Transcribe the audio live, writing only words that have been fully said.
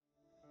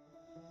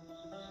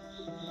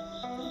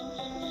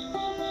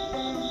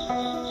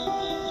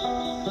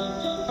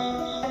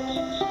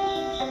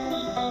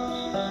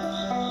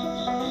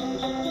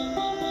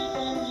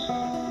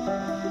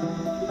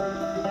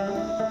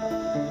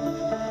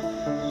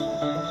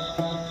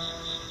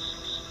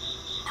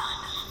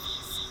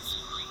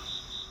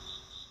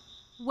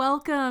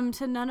welcome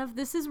to None of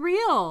This Is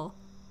Real.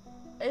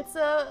 It's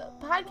a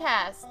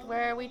podcast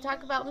where we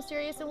talk about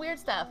mysterious and weird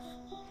stuff.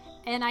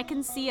 And I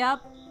can see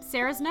up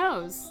Sarah's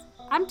nose.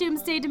 I'm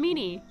Doomsday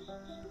Domini.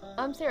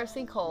 I'm Sarah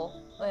Sinkhole,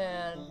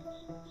 and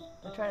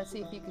I'm trying to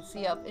see if you can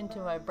see up into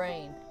my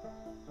brain.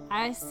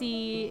 I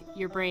see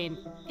your brain.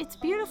 It's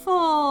beautiful.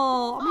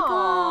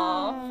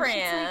 Oh my gosh.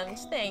 Friend,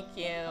 thank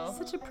you.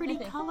 Such a pretty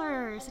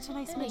color. Such a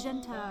nice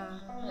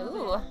magenta.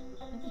 Ooh,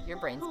 I think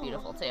your brain's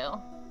beautiful too.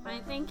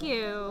 Thank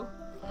you.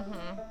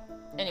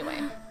 Anyway,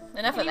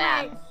 enough of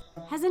that.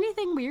 Has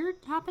anything weird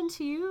happened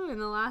to you in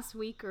the last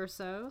week or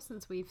so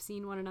since we've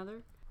seen one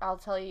another? I'll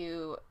tell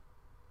you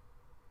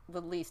the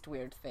least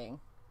weird thing.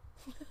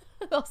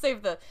 I'll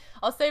save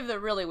the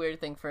really weird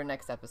thing for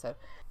next episode.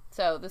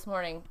 So this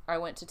morning I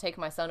went to take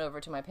my son over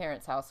to my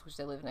parents' house, which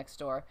they live next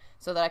door,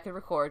 so that I could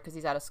record because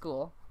he's out of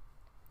school.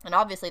 And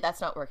obviously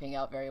that's not working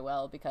out very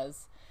well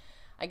because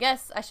I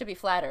guess I should be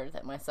flattered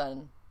that my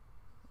son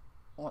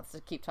wants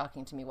to keep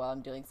talking to me while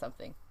I'm doing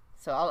something.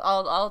 So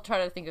I'll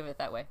try to think of it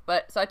that way.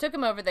 But so I took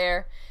him over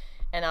there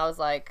and I was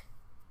like,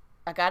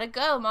 I gotta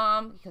go,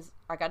 Mom, because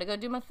I gotta go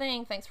do my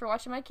thing. Thanks for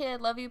watching my kid.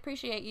 Love you,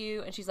 appreciate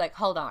you. And she's like,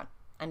 hold on.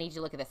 I need you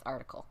to look at this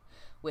article,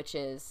 which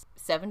is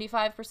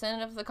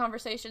 75% of the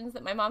conversations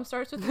that my mom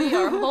starts with me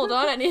are, hold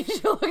on, I need you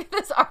to look at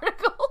this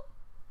article.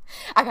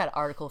 I got an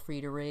article for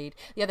you to read.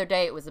 The other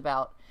day it was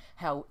about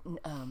how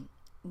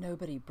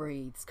nobody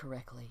breathes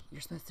correctly.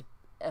 You're supposed to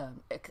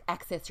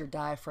access your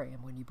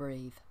diaphragm when you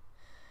breathe.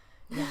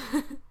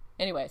 Yeah.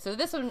 Anyway, so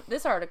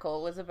this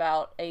article was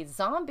about a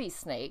zombie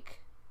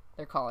snake,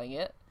 they're calling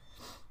it,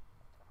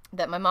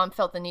 that my mom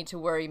felt the need to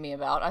worry me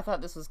about. I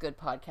thought this was good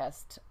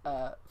podcast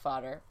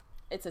fodder.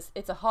 It's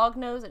a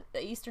hognose, an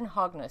eastern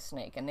hognose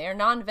snake, and they are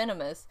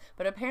non-venomous,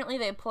 but apparently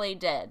they play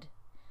dead.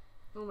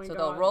 Oh my God. So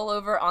they'll roll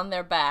over on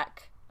their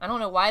back. I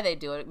don't know why they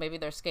do it. Maybe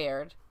they're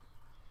scared,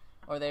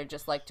 or they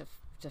just like to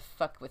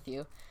fuck with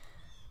you.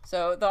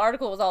 So the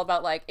article was all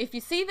about, like, if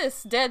you see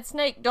this dead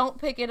snake,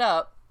 don't pick it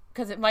up,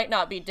 because it might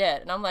not be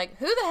dead. And I'm like,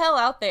 who the hell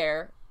out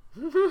there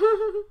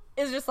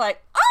is just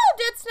like, oh,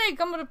 dead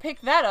snake, I'm going to pick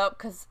that up,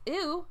 because,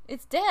 ew,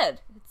 it's dead.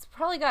 It's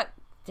probably got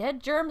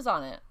dead germs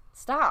on it.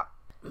 Stop.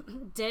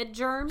 Dead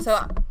germs?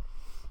 So,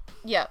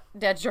 yeah,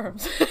 dead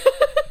germs.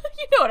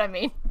 You know what I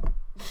mean.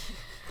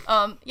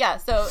 Yeah,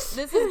 so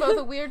this is both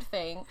a weird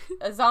thing,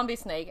 a zombie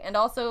snake, and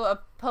also a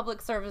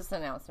public service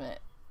announcement.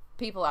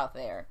 People out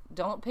there,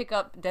 don't pick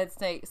up dead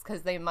snakes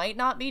because they might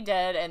not be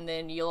dead, and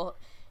then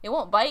it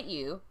won't bite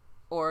you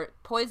or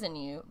poison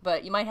you,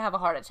 but you might have a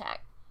heart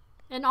attack.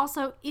 And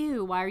also,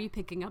 ew, why are you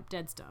picking up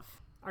dead stuff?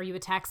 Are you a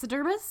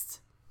taxidermist?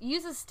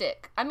 Use a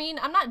stick. I mean,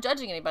 I'm not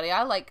judging anybody.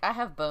 I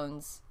have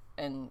bones,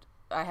 and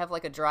I have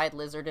like a dried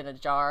lizard in a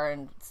jar,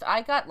 and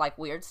I got like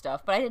weird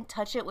stuff, but I didn't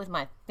touch it with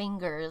my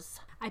fingers.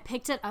 I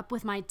picked it up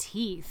with my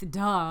teeth,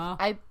 duh.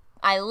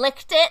 I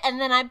licked it and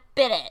then I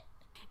bit it.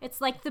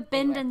 It's like the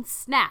bend and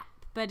snap,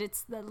 but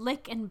it's the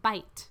lick and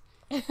bite.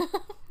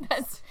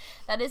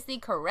 That is the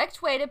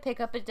correct way to pick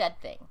up a dead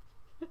thing.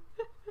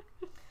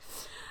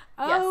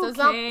 Okay. Yeah, so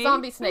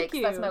zombie snakes,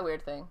 that's my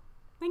weird thing.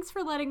 Thanks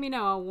for letting me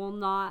know.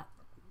 I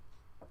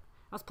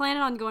was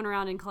planning on going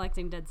around and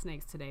collecting dead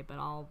snakes today, but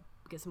I'll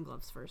get some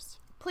gloves first.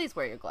 Please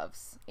wear your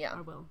gloves. Yeah,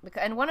 I will.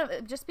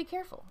 And just be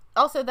careful.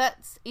 Also,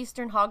 that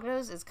eastern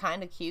hognose is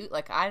kind of cute.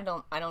 Like I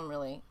don't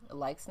really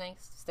like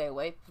snakes. Stay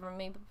away from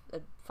me,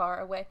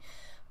 far away.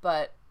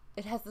 But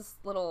it has this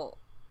little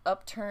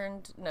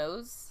upturned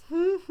nose.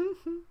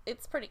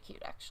 It's pretty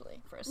cute,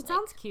 actually, for a snake. It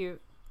sounds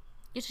cute.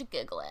 You should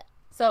Google it.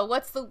 So,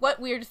 what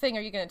weird thing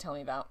are you going to tell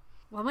me about?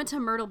 Well, I went to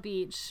Myrtle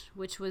Beach,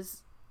 which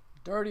was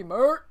Dirty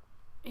Myrt.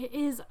 It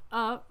is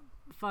a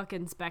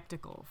fucking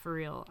spectacle, for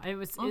real. It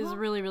was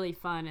really, really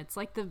fun. It's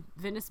like the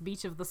Venice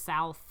Beach of the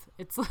South.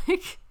 It's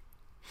like...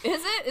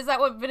 Is it? Is that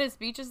what Venice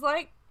Beach is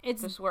like?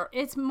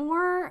 It's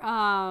more,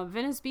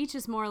 Venice Beach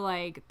is more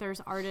like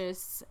there's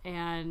artists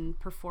and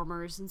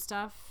performers and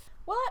stuff.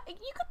 Well, you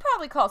could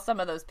probably call some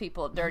of those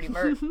people Dirty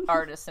Myrt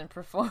artists and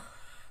performers.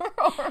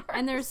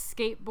 And there's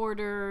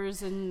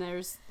skateboarders, and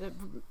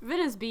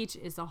Venice Beach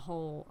is a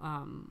whole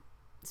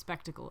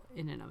spectacle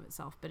in and of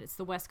itself, but it's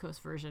the West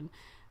Coast version.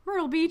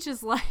 Myrtle Beach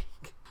is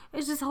like,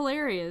 it's just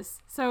hilarious.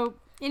 So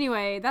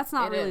anyway, that's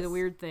not really the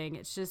weird thing.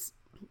 It's just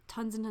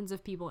tons and tons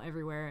of people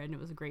everywhere, and it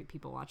was great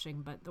people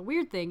watching. But the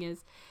weird thing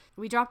is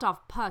we dropped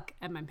off Puck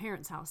at my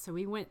parents' house, so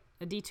we went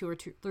a detour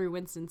through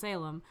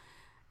Winston-Salem,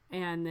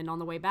 and then on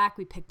the way back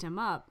we picked him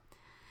up,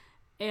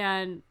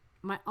 and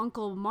my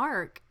Uncle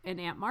Mark and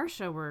Aunt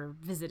Marcia were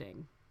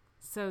visiting.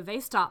 So they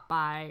stopped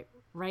by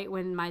right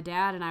when my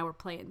dad and I were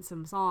playing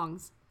some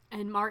songs.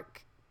 And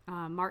Mark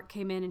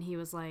came in and he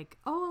was like,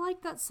 oh, I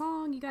like that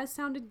song. You guys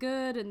sounded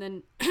good. And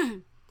then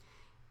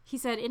he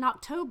said, in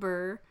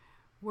October,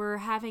 we're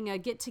having a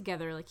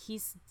get-together. Like,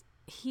 he's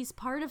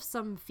part of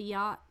some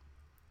Fiat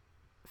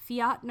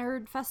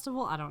nerd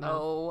festival. I don't know.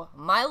 Oh,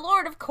 my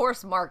lord, of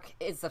course Mark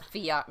is a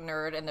Fiat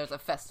nerd and there's a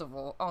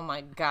festival. Oh,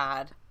 my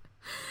God.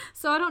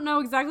 So I don't know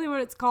exactly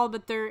what it's called,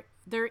 but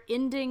they're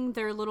ending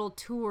their little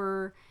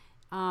tour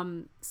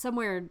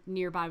somewhere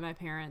nearby my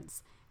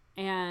parents.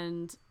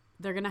 and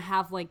they're gonna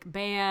have like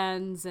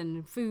bands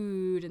and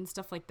food and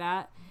stuff like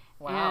that.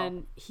 Wow.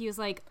 And he was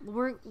like,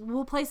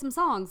 we'll play some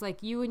songs.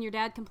 Like, you and your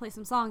dad can play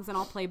some songs, and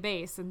I'll play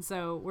bass. And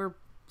so we're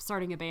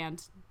starting a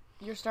band.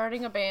 You're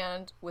starting a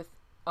band with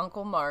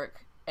Uncle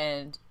Mark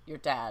and your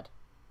dad.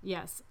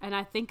 Yes, and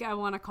I think I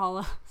want to call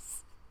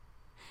us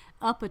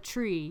Up a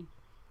Tree.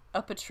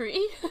 Up a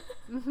tree?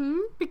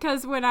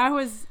 Because when I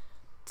was,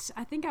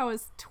 I think I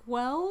was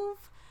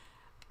 12,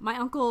 my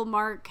Uncle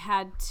Mark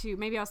had to,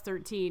 maybe I was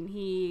 13,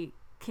 he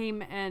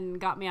came and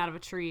got me out of a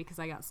tree because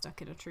I got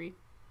stuck in a tree.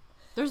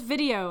 There's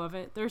video of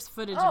it. There's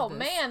footage of this.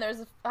 Oh, man,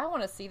 I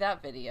want to see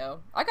that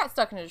video. I got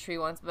stuck in a tree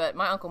once, but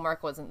my Uncle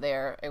Mark wasn't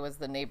there. It was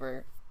the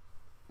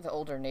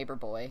older neighbor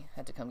boy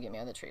had to come get me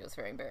out of the tree. It was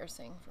very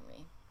embarrassing for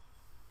me.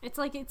 It's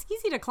like, it's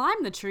easy to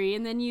climb the tree,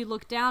 and then you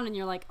look down and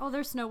you're like, oh,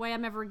 there's no way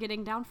I'm ever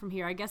getting down from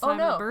here. I guess I'm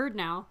a bird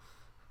now.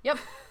 Yep.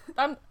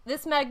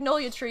 This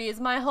magnolia tree is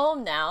my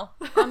home now.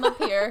 I'm up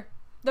here.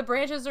 The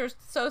branches are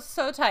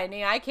so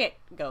tiny, I can't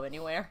go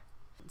anywhere.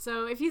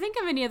 So if you think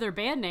of any other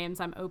band names,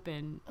 I'm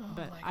open.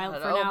 But I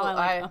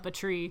like Up a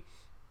Tree.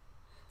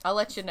 I'll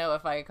let you know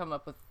if I come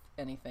up with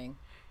anything.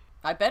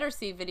 I better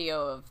see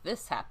video of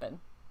this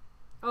happen.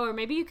 Oh, or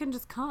maybe you can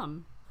just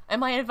come.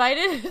 Am I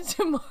invited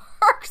to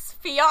Mark's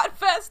Fiat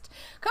Fest?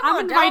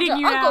 I'm inviting down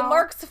to you Uncle now.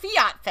 Mark's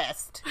Fiat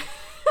Fest.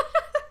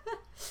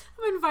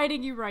 I'm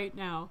inviting you right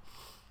now.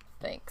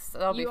 Thanks.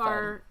 That'll be fun. You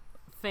are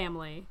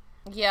family.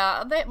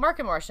 Yeah, Mark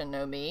and Marcia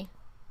know me.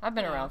 I've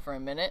been around for a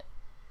minute.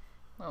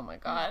 Oh my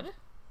god.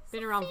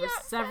 Been around for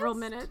several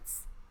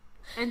minutes.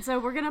 And so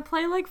we're going to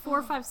play like 4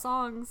 or 5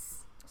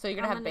 songs. So you're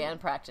going to have band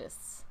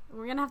practice.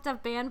 We're going to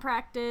have band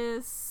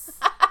practice.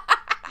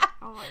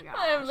 Oh my gosh.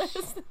 I'm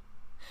listening.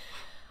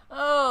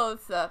 Oh,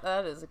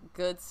 that is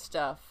good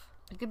stuff.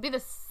 It could be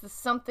the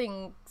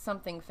something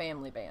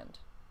family band.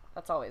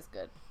 That's always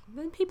good.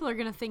 Then people are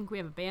going to think we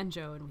have a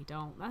banjo and we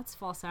don't. That's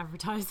false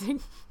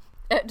advertising.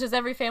 Does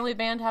every family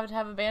band have to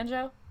have a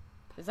banjo?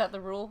 Is that the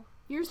rule?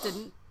 Yours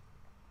didn't.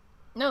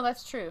 No,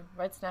 that's true.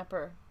 Red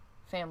Snapper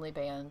family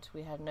band.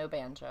 We had no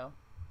banjo.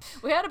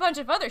 We had a bunch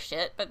of other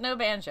shit, but no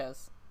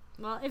banjos.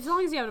 Well, as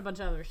long as you have a bunch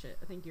of other shit,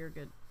 I think you're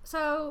good.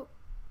 So,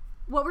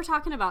 what we're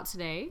talking about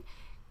today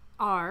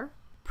are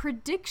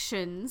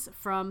predictions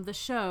from the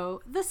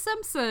show The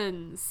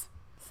Simpsons.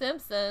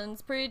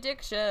 Simpsons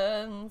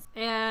predictions.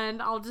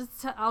 And I'll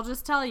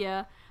just tell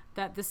you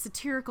that the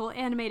satirical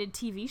animated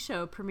TV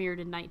show premiered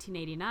in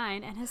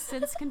 1989 and has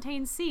since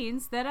contained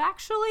scenes that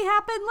actually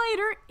happened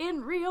later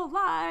in real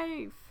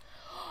life.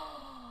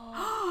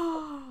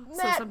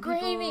 Matt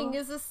Groening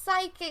is a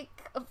psychic,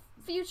 a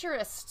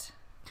futurist.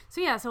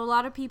 So a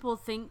lot of people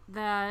think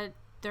that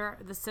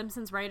the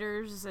Simpsons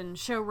writers and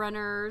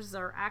showrunners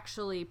are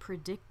actually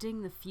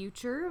predicting the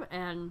future,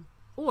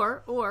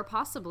 or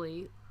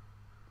possibly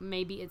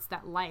maybe it's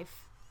that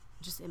life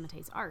just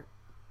imitates art.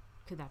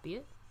 Could that be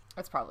it?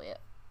 That's probably it.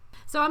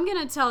 So I'm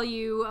going to tell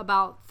you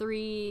about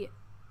 3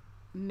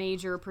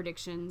 major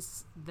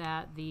predictions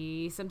that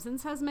The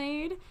Simpsons has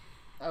made.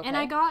 Okay. And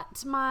I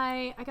got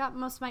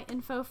most of my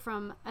info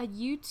from a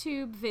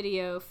YouTube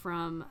video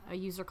from a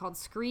user called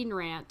Screen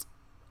Rant.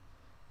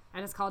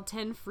 And it's called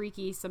 10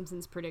 Freaky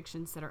Simpsons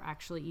Predictions that are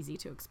actually easy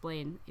to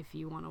explain if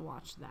you want to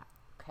watch that.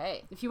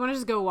 Okay. If you want to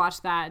just go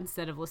watch that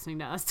instead of listening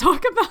to us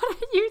talk about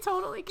it, you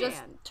totally can.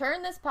 Just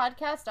turn this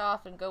podcast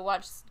off and go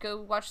watch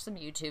some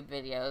YouTube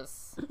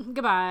videos.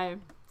 Goodbye.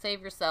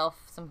 Save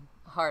yourself some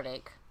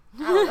heartache.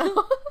 I don't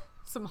know.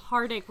 Some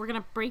heartache. We're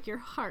going to break your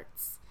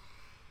hearts.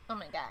 Oh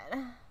my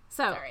god.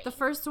 So, the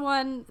first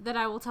one that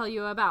I will tell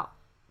you about.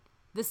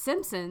 The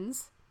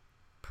Simpsons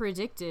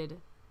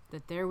predicted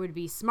that there would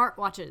be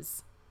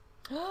smartwatches.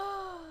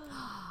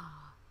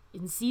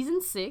 In season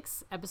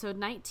 6, episode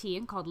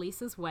 19, called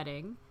Lisa's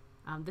Wedding,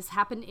 this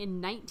happened in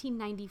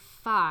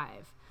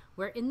 1995,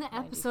 where in the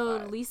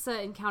episode,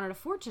 Lisa encountered a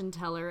fortune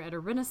teller at a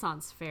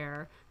Renaissance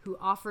fair who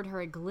offered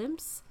her a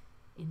glimpse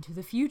into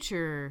the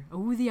future.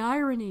 Oh, the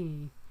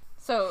irony.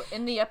 So,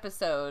 in the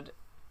episode,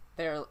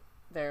 they're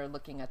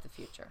looking at the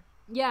future.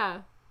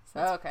 Yeah. So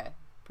okay.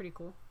 Pretty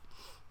cool.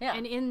 Yeah.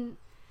 And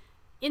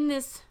in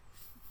this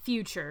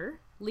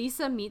future,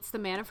 Lisa meets the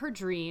man of her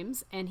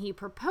dreams, and he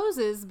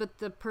proposes, but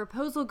the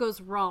proposal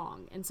goes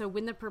wrong. And so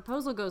when the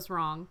proposal goes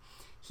wrong,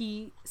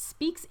 he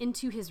speaks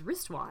into his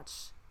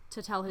wristwatch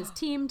to tell his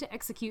team to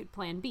execute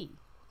Plan B.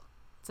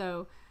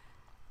 So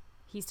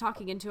he's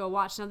talking into a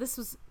watch. Now, this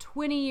was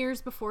 20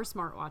 years before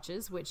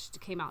smartwatches, which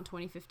came out in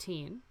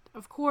 2015.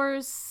 Of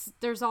course,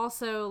 there's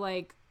also,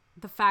 like,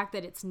 the fact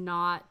that it's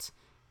not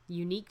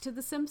unique to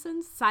The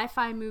Simpsons.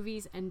 Sci-fi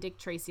movies and Dick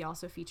Tracy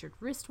also featured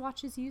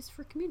wristwatches used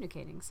for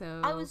communicating.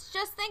 So I was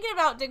just thinking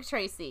about Dick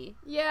Tracy.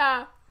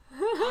 Yeah.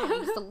 I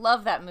used to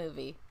love that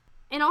movie.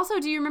 And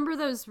also, do you remember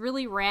those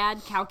really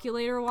rad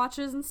calculator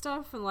watches and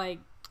stuff? And like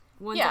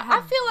ones that I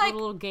had feel like a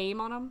little game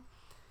on them?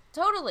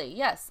 Totally,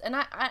 yes. And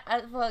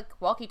I feel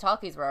like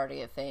walkie-talkies were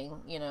already a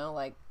thing, you know,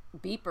 like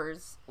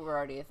beepers were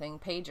already a thing,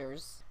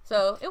 pagers.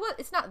 So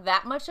it's not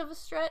that much of a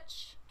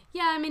stretch.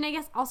 Yeah, I mean, I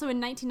guess also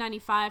in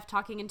 1995,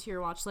 talking into your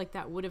watch like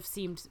that would have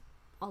seemed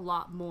a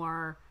lot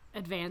more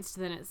advanced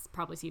than it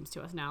probably seems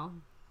to us now.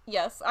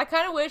 Yes, I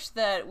kind of wish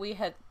that we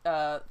had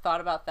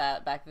thought about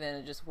that back then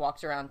and just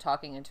walked around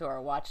talking into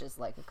our watches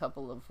like a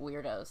couple of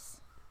weirdos.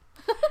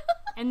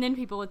 And then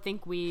people would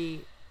think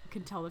we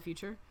could tell the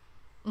future.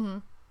 Mm-hmm.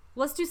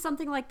 Let's do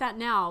something like that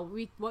now.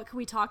 What can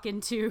we talk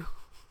into?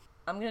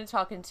 I'm going to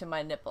talk into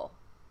my nipple.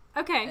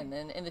 Okay. And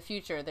then in the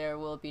future, there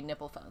will be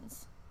nipple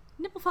phones.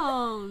 Nipple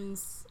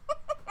phones.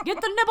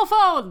 Get the nipple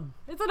phone.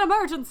 It's an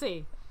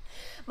emergency.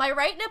 My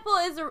right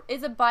nipple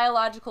is a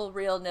biological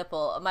real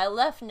nipple. My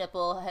left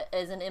nipple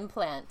is an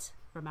implant.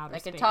 From outer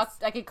space. space.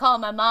 I could call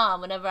my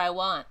mom whenever I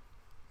want.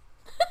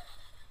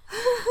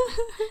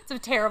 It's a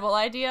terrible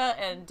idea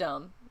and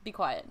dumb. Be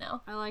quiet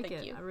now. I like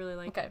Thank it. you. I really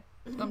like it.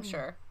 Okay. I'm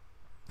sure.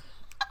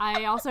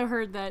 I also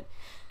heard that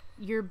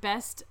your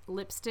best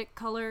lipstick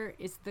color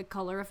is the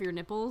color of your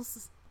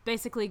nipples.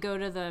 Basically, go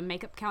to the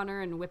makeup counter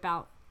and whip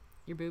out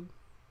your boob.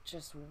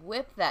 Just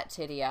whip that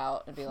titty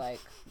out and be like,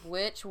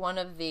 which one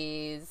of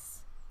these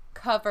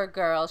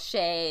CoverGirl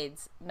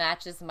shades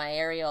matches my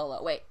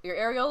areola? Wait, your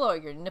areola or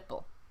your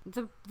nipple?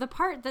 The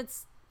part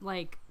that's,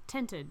 like,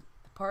 tinted.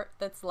 The part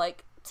that's,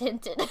 like,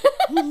 tinted.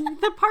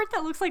 The part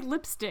that looks like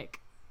lipstick.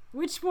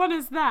 Which one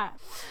is that?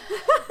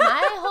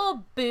 My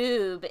whole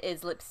boob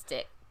is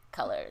lipstick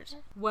colored.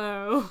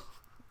 Whoa.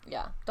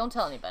 Yeah, don't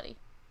tell anybody.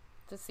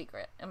 It's a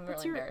secret. I'm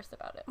really embarrassed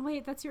about it.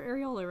 Wait, that's your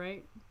areola,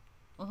 right?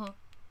 Mm-hmm.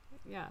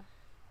 Yeah.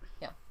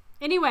 Yeah.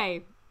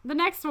 Anyway, the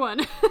next one.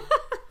 The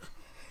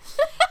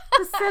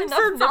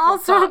Simpsons nipple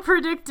also talk.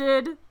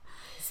 predicted,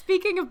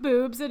 speaking of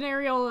boobs and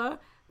areola,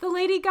 the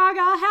Lady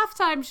Gaga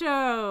halftime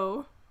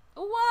show.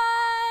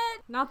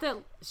 What? Not that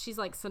she's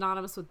like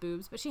synonymous with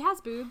boobs, but she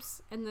has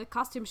boobs, and the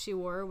costume she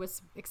wore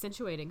was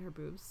accentuating her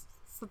boobs.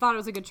 So I thought it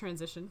was a good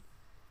transition.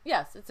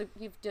 Yes,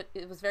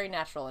 it was very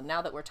natural, and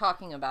now that we're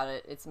talking about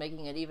it, it's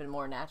making it even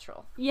more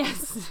natural.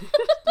 Yes.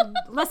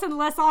 Less and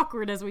less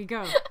awkward as we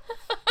go.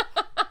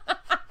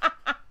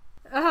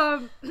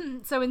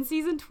 So in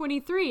season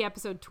 23,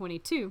 episode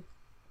 22,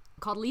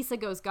 called Lisa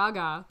Goes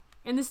Gaga,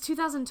 in this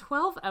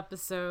 2012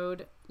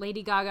 episode,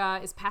 Lady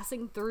Gaga is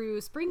passing through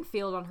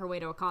Springfield on her way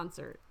to a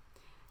concert.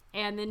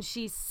 And then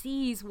she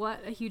sees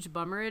what a huge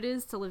bummer it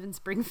is to live in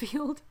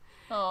Springfield.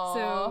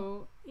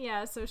 Aww.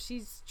 So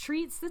she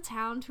treats the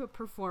town to a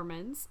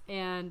performance,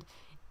 and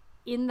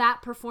in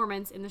that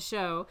performance in the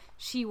show,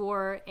 she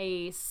wore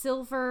a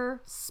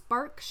silver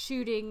spark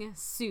shooting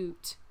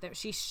suit that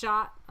she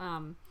shot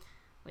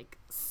like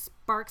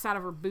sparks out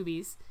of her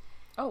boobies.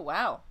 Oh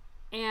wow.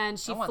 And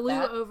she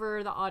flew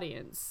over the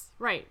audience.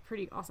 Right,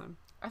 pretty awesome.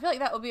 I feel like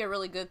that would be a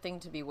really good thing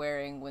to be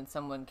wearing when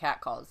someone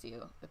catcalls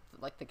you at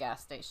like the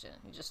gas station.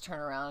 You just turn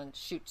around and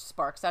shoot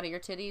sparks out of your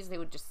titties. They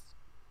would just,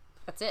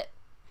 that's it.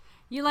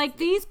 You like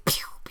these?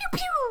 Pew, pew,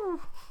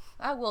 pew.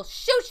 I will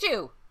shoot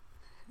you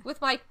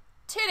with my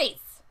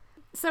titties.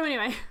 So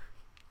anyway,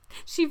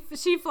 she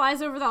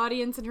flies over the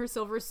audience in her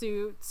silver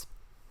suit,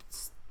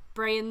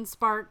 spraying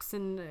sparks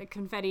and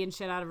confetti and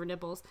shit out of her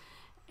nipples.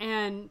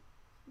 And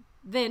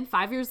then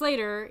 5 years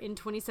later, in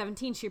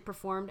 2017, she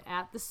performed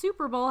at the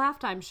Super Bowl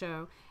halftime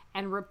show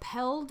and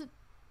rappelled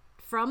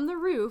from the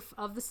roof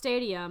of the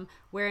stadium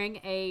wearing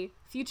a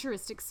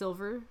futuristic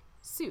silver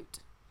suit.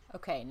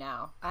 Okay,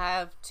 now, I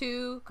have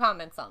 2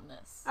 comments on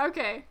this.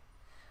 Okay.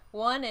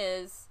 One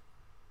is,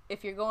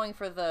 if you're going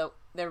for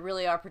they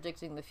really are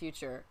predicting the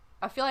future,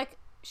 I feel like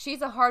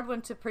she's a hard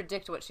one to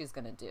predict what she's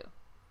going to do.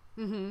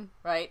 Mm-hmm.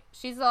 Right?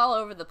 She's all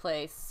over the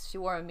place. She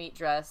wore a meat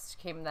dress,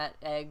 came in that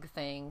egg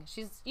thing.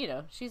 She's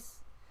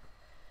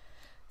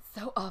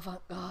so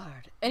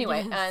avant-garde.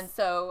 Anyway, yes. And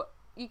so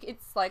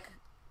it's like,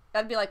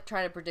 that'd be like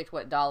trying to predict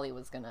what Dolly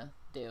was going to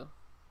do.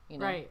 You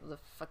know? Right. The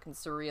fucking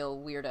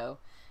surreal weirdo.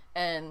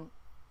 And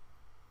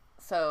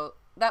so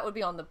that would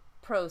be on the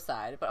pro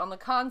side. But on the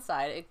con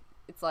side,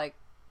 it's like,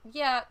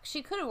 yeah,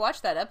 she could have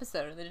watched that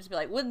episode and then just be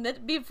like, wouldn't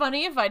it be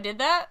funny if I did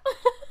that?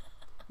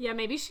 Yeah,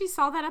 maybe she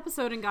saw that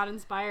episode and got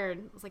inspired.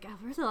 I was like, I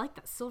really like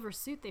that silver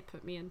suit they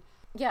put me in.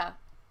 Yeah.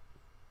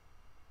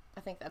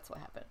 I think that's what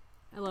happened.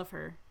 I love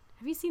her.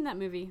 Have you seen that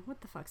movie? What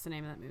the fuck's the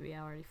name of that movie?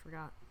 I already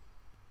forgot.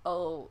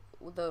 Oh,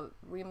 the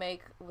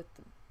remake with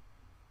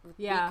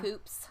B.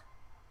 Coops.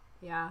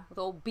 Yeah. With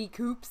old B.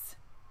 Coops.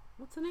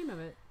 What's the name of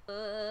it?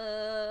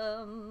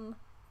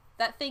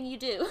 That Thing You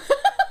Do.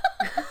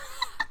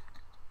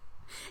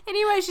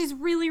 Anyway, she's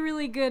really,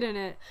 really good in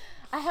it.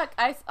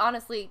 I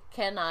honestly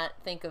cannot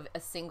think of a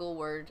single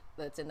word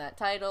that's in that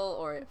title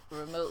or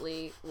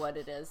remotely what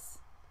it is.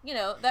 You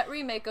know, that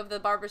remake of the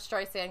Barbra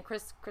Streisand,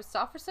 Chris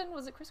Christopherson?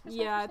 Was it Chris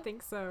Christopherson? Yeah, I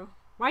think so.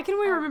 Why can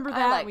we remember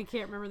that and we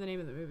can't remember the name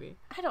of the movie?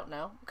 I don't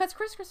know. Because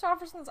Chris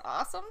Christopherson's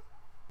awesome.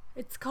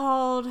 It's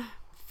called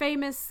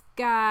Famous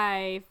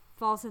Guy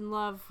Falls in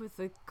Love with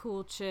a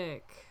Cool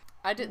Chick.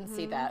 I didn't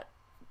see that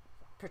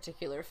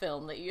particular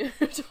film that you're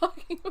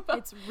talking about.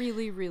 It's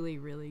really, really,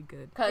 really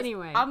good.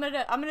 Anyway, I'm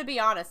gonna be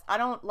honest. I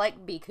don't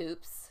like B.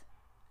 Coops,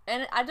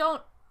 and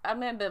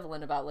I'm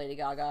ambivalent about Lady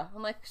Gaga.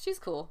 I'm like, she's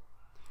cool.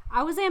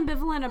 I was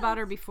ambivalent about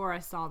her before I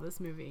saw this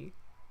movie.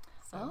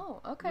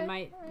 So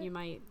okay. You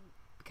might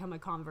become a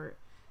convert.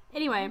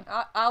 Anyway,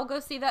 I'll go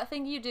see That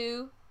Thing You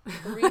Do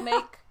The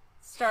remake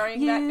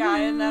starring that guy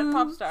and that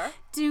pop star.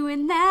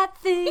 Doing that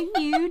thing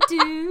you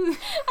do.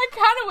 I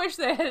kind of wish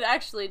they had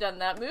actually done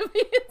that movie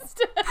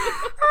instead.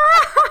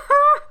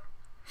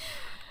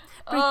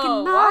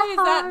 Why is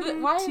that a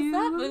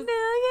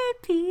million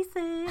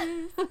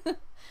pieces?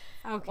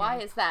 Okay. Why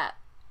is that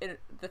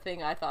the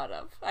thing I thought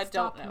of? I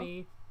don't know.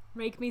 Me.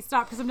 Make me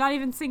stop, because I'm not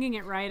even singing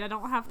it right. I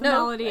don't have the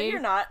No, melody.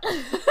 you're not.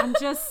 I'm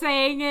just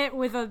saying it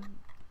with a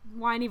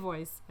whiny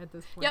voice at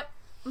this point. Yep.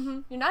 Mm-hmm.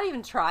 You're not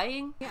even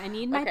trying. I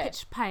need my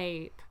pitch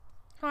pipe.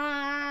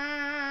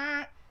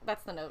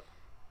 That's the note.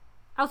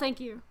 Oh, thank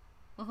you.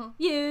 Mm-hmm.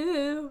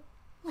 You.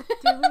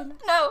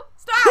 No,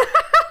 stop.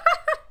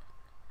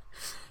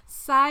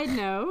 Side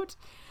note,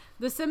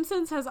 The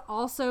Simpsons has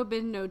also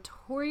been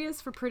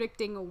notorious for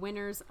predicting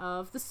winners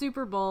of the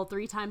Super Bowl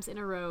 3 times in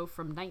a row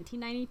from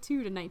 1992 to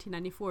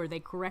 1994. They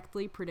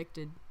correctly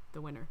predicted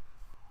the winner.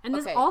 And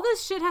all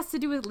this shit has to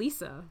do with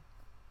Lisa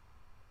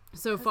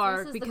so far.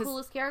 Lisa's the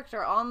coolest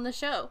character on the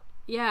show.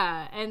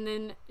 Yeah, and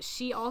then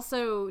she's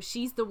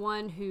the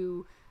one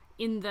who,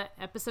 in the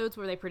episodes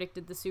where they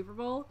predicted the Super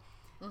Bowl,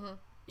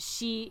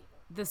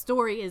 the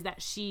story is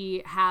that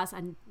she has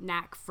a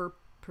knack for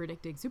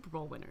predicting Super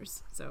Bowl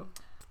winners. So,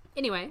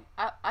 anyway.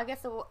 I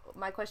guess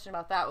my question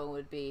about that one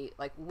would be,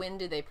 like, when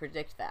did they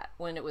predict that?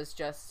 When it was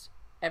just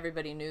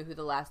everybody knew who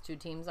the last 2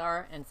 teams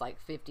are and it's like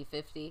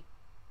 50-50?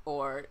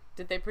 Or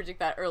did they predict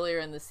that earlier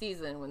in the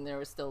season when there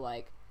was still,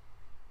 like,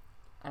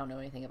 I don't know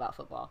anything about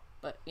football,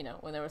 but, you know,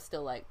 when there was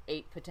still, like,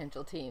 8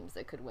 potential teams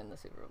that could win the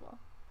Super Bowl?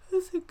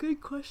 That's a good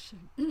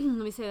question. Let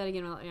me say that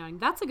again without yawning.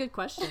 That's a good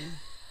question.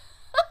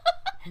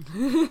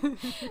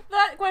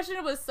 That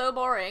question was so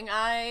boring,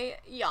 I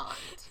yawned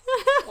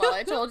while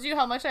I told you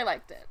how much I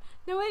liked it.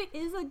 No, it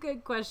is a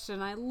good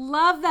question. I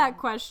love that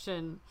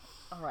question.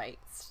 All right,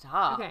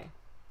 stop. Okay,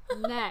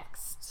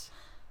 next.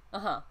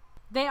 Uh-huh.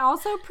 They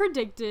also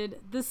predicted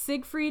the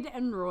Siegfried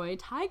and Roy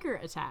tiger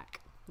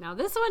attack. Now,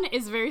 this one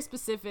is very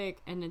specific,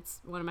 and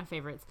it's one of my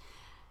favorites.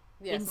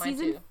 Yes, mine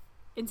too.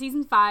 In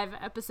season 5,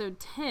 episode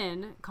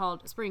 10,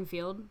 called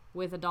Springfield,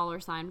 with a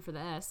 $sign for the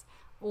S,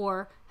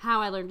 or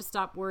How I Learned to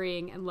Stop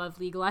Worrying and Love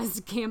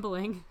Legalized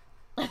Gambling.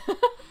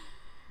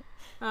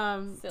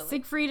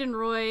 Siegfried and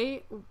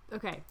Roy.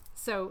 Okay,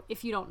 so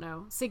if you don't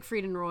know,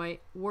 Siegfried and Roy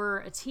were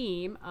a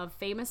team of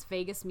famous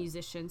Vegas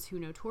musicians who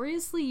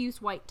notoriously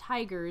used white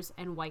tigers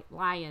and white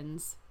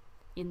lions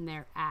in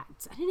their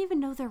acts. I didn't even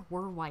know there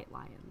were white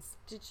lions.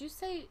 Did you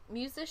say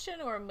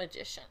musician or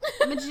magician?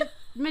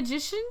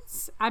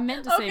 Magicians? I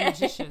meant to say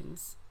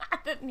magicians. I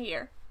didn't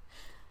hear.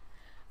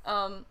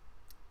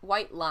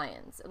 White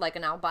lions. Like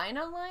an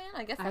albino lion?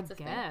 I guess that's a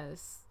thing.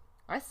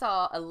 I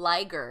saw a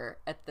liger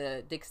at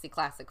the Dixie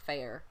Classic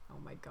Fair. Oh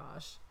my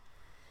gosh.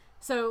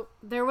 So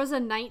there was a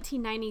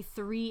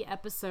 1993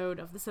 episode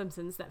of The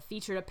Simpsons that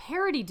featured a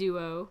parody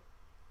duo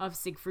of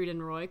Siegfried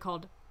and Roy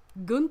called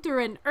Gunther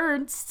and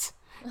Ernst.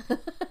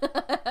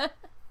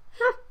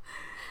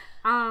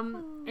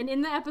 And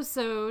in the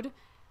episode,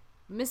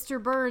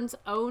 Mr. Burns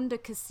owned a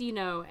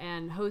casino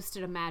and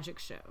hosted a magic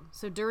show.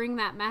 So during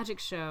that magic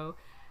show,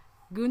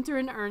 Gunther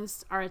and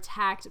Ernst are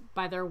attacked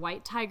by their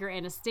white tiger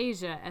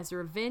Anastasia as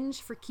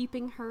revenge for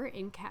keeping her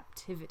in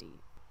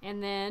captivity.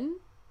 And then,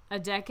 a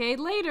decade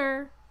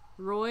later,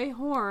 Roy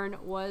Horn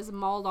was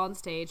mauled on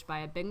stage by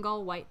a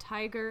Bengal white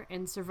tiger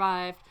and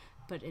survived,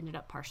 but ended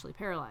up partially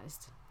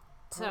paralyzed.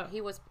 So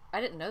I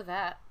didn't know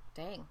that.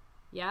 Dang.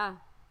 Yeah.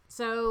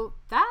 So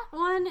that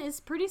one is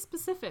pretty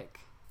specific.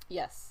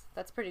 Yes,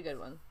 that's a pretty good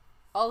one.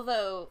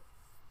 Although,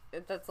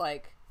 that's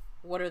like,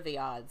 what are the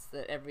odds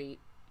that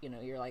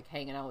you're like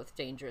hanging out with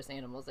dangerous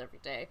animals every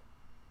day?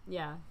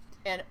 Yeah.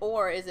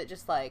 Or is it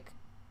just like,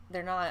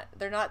 they're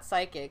not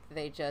psychic,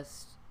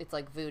 it's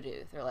like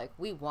voodoo. They're like,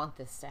 we want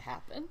this to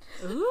happen.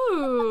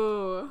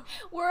 Ooh.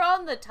 We're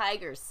on the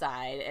tiger's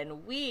side,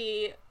 and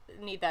we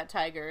need that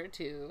tiger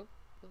to...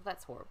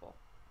 That's horrible.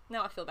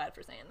 Now I feel bad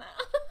for saying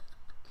that.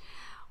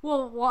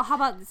 Well, how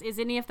about this? Is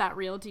any of that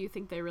real? Do you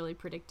think they really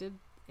predicted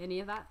any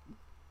of that?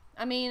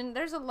 I mean,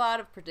 there's a lot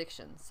of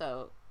predictions,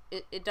 so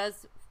it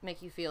does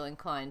make you feel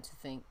inclined to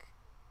think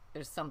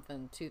there's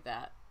something to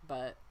that,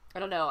 but I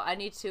don't know. I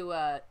need to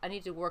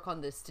work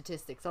on the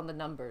statistics, on the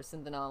numbers,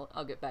 and then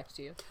I'll get back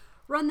to you.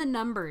 Run the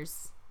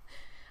numbers.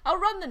 I'll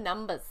run the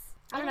numbers.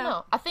 I don't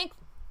know. I think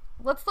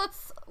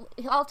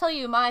I'll tell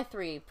you my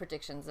 3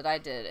 predictions that I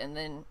did, and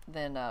then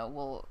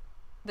we'll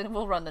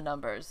run the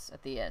numbers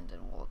at the end,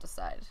 and we'll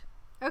decide.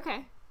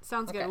 Okay,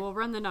 sounds good. We'll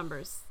run the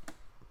numbers.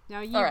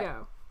 Now you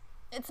go.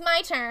 It's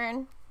my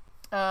turn.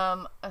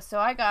 So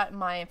I got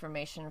my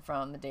information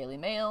from the Daily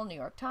Mail, New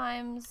York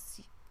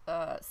Times,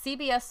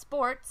 CBS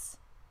Sports,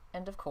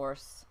 and of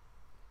course,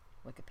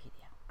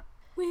 Wikipedia.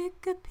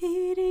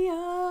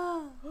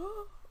 Wikipedia.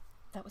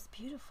 That was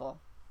beautiful.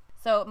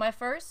 So my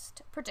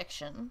first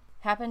prediction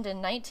happened in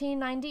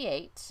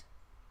 1998.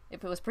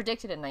 It was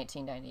predicted in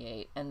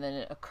 1998, and then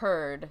it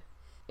occurred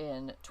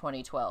in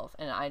 2012.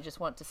 And I just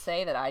want to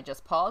say that I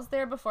just paused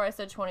there before I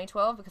said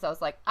 2012 because I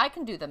was like, I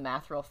can do the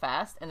math real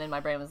fast. And then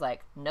my brain was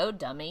like, no,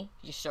 dummy,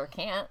 you sure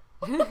can't.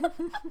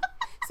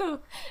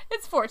 So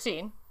it's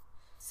 14.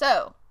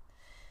 So,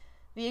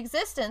 the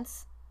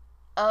existence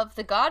of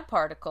the God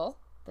particle,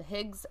 the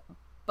Higgs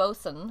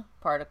boson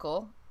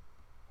particle,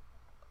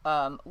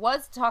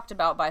 was talked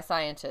about by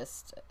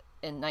scientists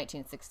in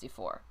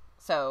 1964.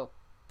 So,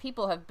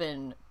 people have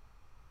been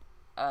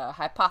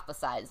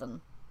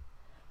hypothesizing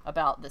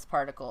about this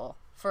particle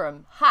for a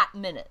hot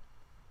minute.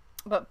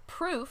 But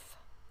proof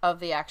of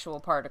the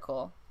actual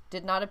particle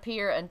did not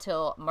appear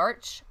until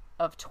March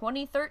of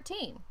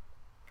 2013.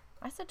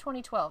 I said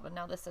 2012, and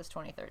now this says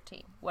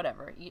 2013.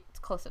 Whatever. It's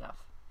close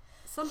enough.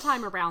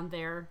 Sometime around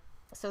there.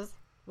 So,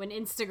 when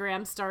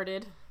Instagram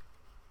started.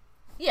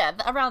 Yeah,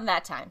 around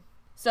that time.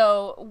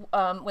 So,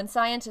 when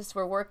scientists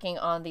were working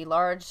on the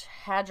Large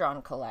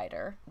Hadron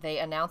Collider, they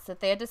announced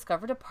that they had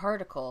discovered a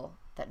particle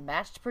that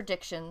matched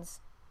predictions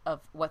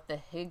of what the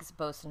Higgs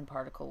boson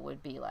particle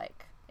would be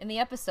like. In the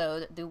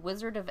episode, The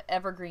Wizard of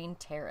Evergreen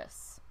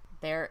Terrace,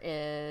 there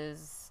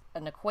is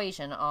an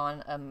equation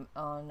on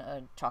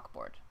a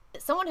chalkboard.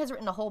 Someone has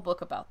written a whole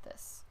book about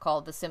this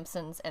called The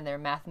Simpsons and Their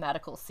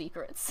Mathematical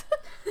Secrets.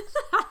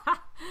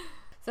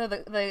 So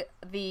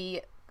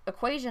the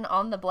equation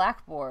on the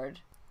blackboard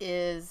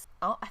is,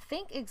 I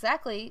think,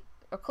 exactly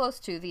or close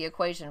to the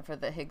equation for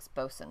the Higgs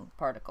boson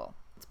particle.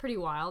 It's pretty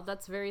wild.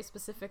 That's very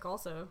specific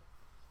also.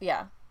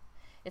 Yeah.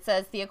 It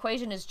says the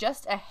equation is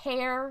just a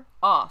hair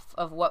off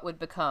of what would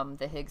become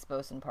the Higgs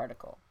boson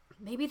particle.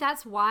 Maybe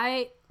that's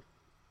why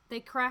they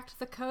cracked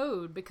the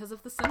code, because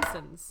of The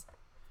Simpsons.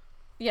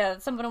 Yeah,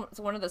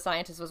 one of the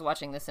scientists was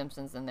watching The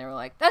Simpsons and they were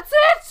like, "That's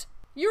it!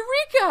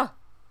 Eureka!"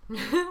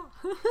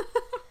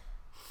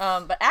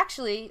 But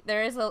actually,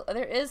 there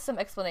is some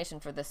explanation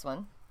for this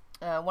one.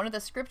 One of the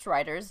script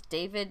writers,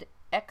 David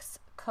X.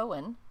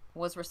 Cohen,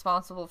 was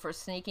responsible for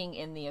sneaking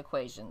in the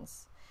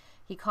equations.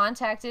 He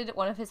contacted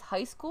one of his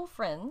high school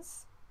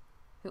friends,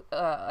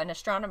 an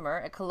astronomer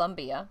at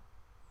Columbia,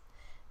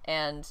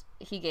 and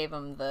he gave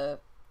him the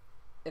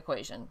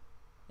equation.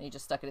 And he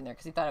just stuck it in there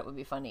because he thought it would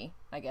be funny,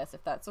 I guess,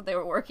 if that's what they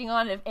were working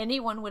on. If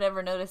anyone would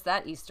ever notice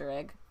that Easter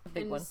egg. A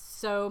big one.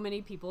 So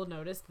many people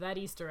noticed that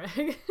Easter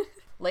egg.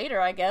 Later,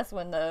 I guess,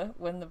 when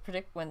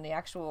the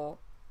actual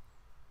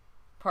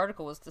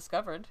particle was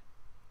discovered.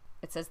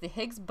 It says the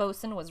Higgs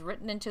boson was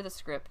written into the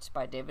script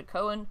by David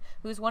Cohen,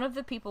 who's one of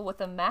the people with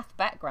a math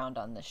background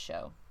on this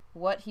show.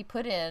 What he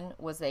put in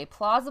was a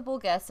plausible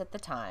guess at the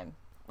time,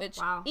 which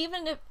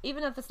even if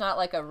it's not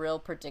like a real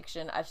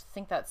prediction, I just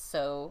think that's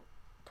so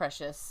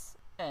precious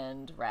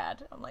and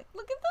rad. I'm like,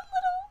 look at the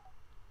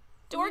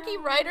little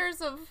dorky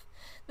writers of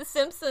The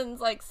Simpsons,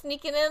 like,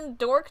 sneaking in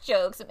dork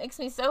jokes. It makes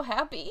me so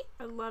happy.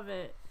 I love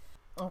it.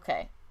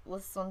 Okay,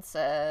 this one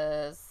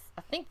says,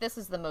 I think this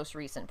is the most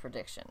recent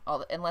prediction,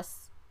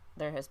 unless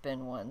there has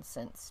been one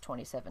since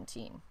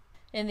 2017.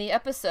 In the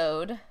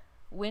episode,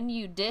 When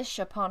You Dish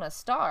Upon a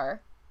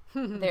Star,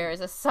 there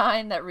is a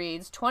sign that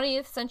reads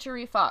 20th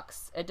Century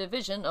Fox, a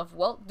division of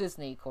Walt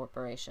Disney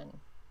Corporation.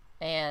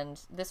 And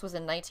this was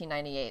in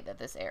 1998 that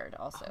this aired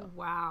also. Oh,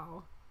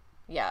 wow.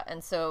 Yeah,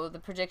 and so the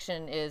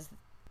prediction is,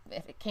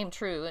 if it came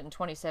true in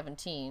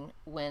 2017,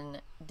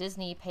 when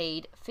Disney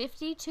paid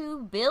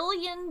 $52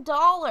 billion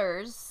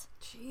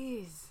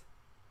Jeez.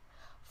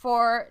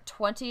 for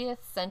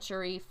 20th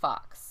Century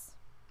Fox.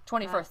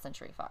 21st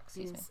Century Fox,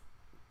 excuse me.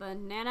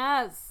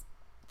 Bananas.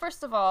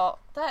 First of all,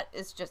 that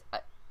is just...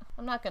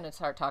 I'm not going to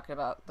start talking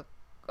about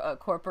the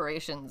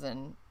corporations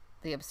and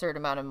the absurd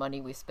amount of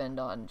money we spend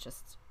on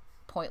just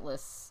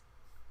pointless,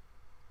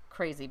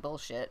 crazy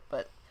bullshit,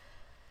 but...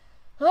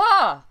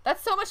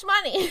 that's so much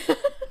money!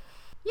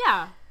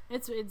 Yeah,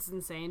 it's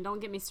insane. Don't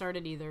get me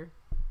started either.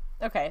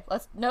 Okay,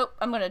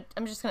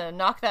 I'm just gonna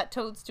knock that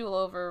toadstool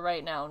over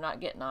right now. I'm not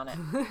getting on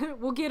it.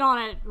 We'll get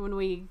on it when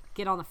we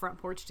get on the front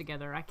porch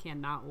together. I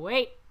cannot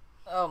wait.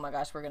 Oh my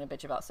gosh, we're gonna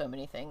bitch about so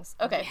many things.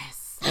 Okay.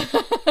 Yes.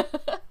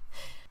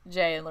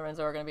 Jay and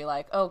Lorenzo are gonna be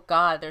like, "Oh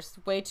God, there's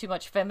way too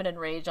much feminine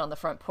rage on the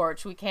front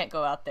porch. We can't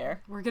go out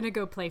there. We're gonna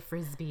go play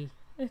frisbee.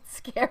 It's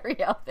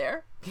scary out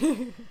there.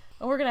 And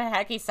we're gonna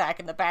hacky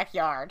sack in the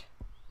backyard."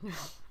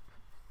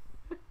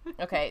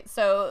 Okay,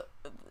 so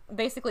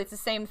basically it's the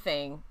same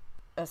thing.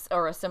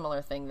 Or a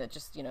similar thing that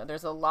just,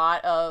 there's a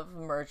lot of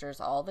mergers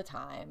all the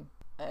time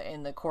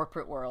in the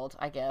corporate world,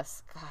 I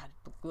guess. God,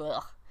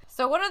 ugh.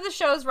 So one of the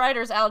show's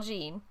writers, Al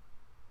Jean,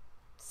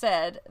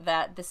 said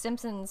that The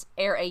Simpsons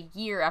air a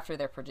year after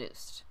they're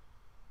produced.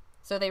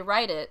 So they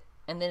write it,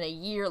 and then a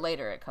year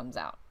later it comes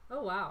out.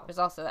 Oh, wow. There's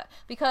also that.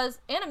 Because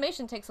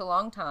animation takes a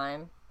long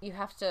time. You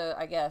have to,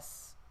 I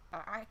guess...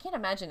 I can't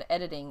imagine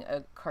editing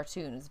a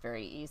cartoon is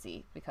very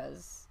easy,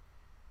 because...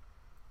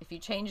 if you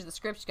change the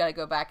script, you gotta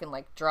go back and,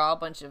 draw a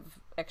bunch of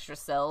extra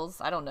cells.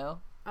 I don't know.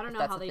 I don't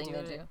know how they do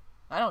it.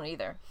 I don't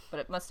either,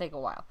 but it must take a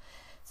while.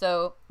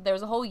 So, there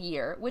was a whole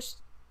year, which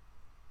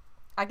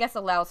I guess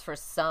allows for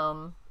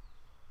some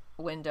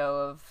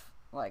window of,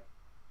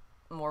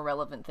 more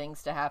relevant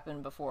things to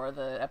happen before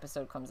the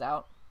episode comes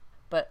out.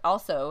 But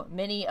also,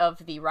 many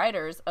of the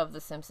writers of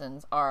The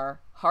Simpsons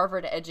are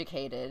Harvard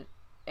educated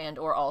and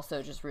or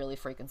also just really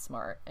freaking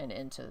smart and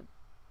into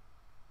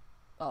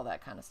all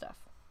that kind of stuff.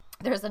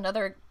 There's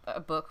another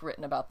book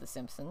written about the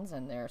Simpsons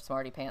and their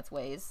smarty pants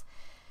ways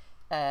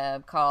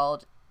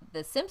called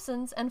The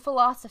Simpsons and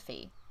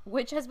Philosophy,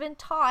 which has been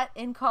taught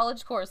in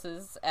college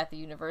courses at the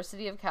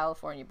University of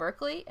California,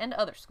 Berkeley, and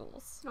other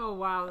schools. Oh,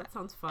 wow. That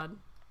sounds fun.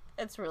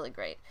 It's really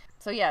great.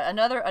 So yeah,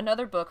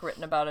 another book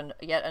written about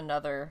yet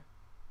another...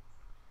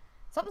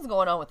 Something's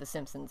going on with the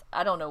Simpsons.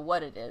 I don't know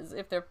what it is.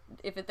 If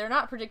they're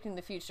not predicting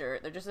the future,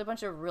 they're just a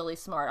bunch of really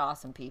smart,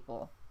 awesome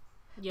people.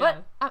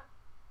 Yeah. But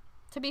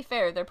to be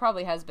fair, there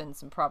probably has been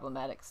some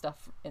problematic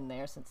stuff in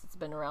there since it's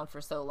been around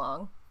for so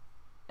long.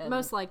 And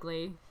most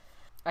likely.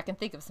 I can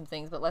think of some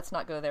things, but let's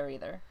not go there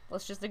either.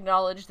 Let's just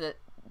acknowledge that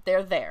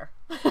they're there.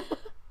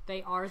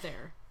 They are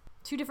there.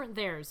 Two different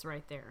theirs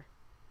right there.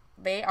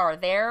 They are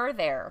there.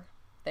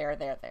 They're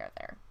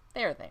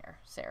there,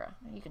 Sarah.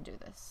 You can do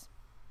this.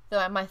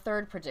 So my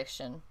third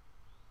prediction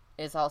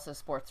is also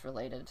sports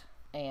related,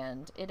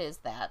 and it is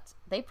that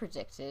they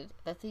predicted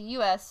that the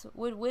U.S.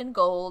 would win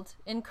gold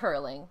in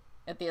curling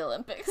at the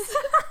Olympics.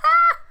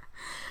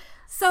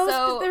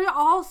 So they're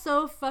all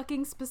so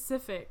fucking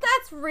specific.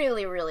 That's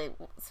really, really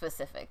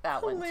specific,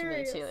 that Hilarious. One to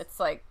me, too. It's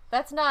like,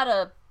 that's not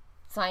a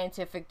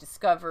scientific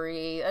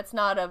discovery. That's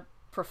not a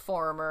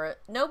performer.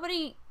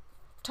 Nobody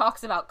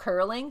talks about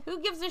curling.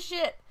 Who gives a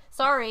shit?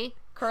 Sorry,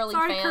 curling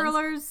fans. Sorry,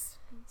 curlers.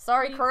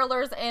 Sorry,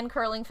 curlers and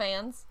curling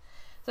fans.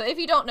 So if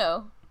you don't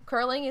know,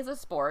 curling is a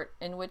sport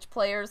in which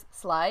players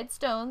slide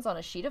stones on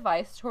a sheet of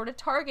ice toward a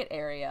target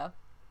area.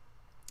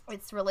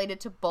 It's related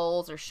to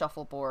bowls or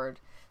shuffleboard.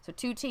 So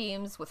 2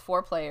 teams with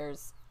 4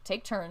 players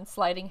take turns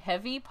sliding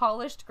heavy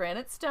polished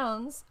granite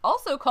stones,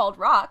 also called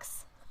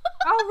rocks.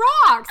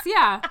 Oh, rocks,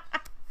 yeah.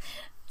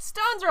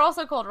 Stones are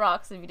also called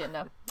rocks, if you didn't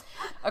know.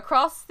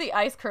 Across the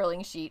ice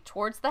curling sheet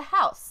towards the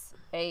house,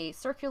 a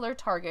circular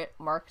target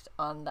marked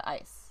on the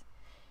ice.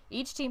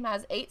 Each team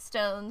has 8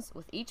 stones,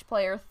 with each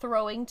player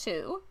throwing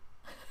 2.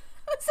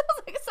 This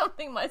sounds like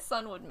something my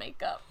son would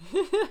make up.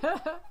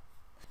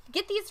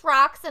 Get these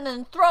rocks and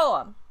then throw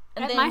them.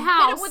 And At then my hit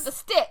house. them with a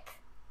stick.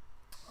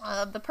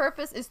 The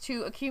purpose is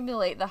to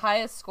accumulate the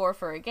highest score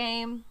for a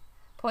game.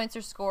 Points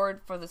are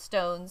scored for the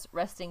stones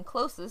resting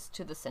closest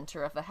to the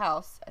center of the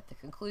house at the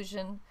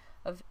conclusion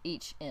of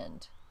each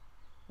end,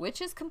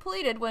 which is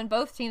completed when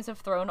both teams have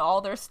thrown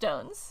all their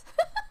stones.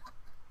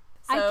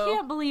 I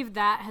can't believe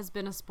that has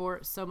been a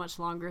sport so much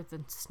longer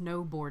than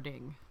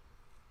snowboarding.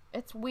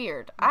 It's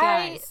weird.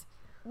 Guys.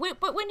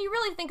 But when you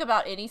really think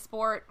about any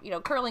sport,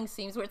 curling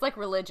seems weird. It's like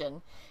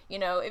religion.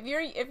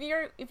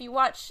 If you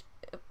watch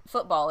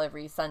football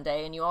every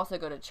Sunday and you also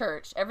go to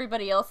church,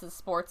 everybody else's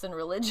sports and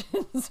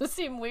religions will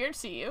seem weird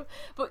to you.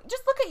 But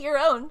just look at your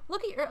own.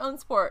 Look at your own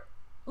sport.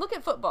 Look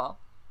at football.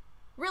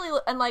 Really,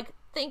 and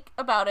think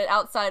about it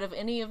outside of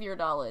any of your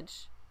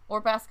knowledge. Or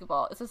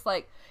basketball. It's just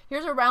like,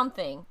 here's a round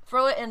thing.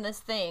 Throw it in this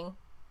thing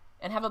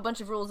and have a bunch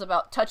of rules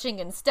about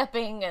touching and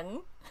stepping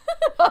and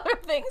other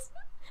things.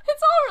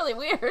 It's all really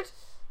weird.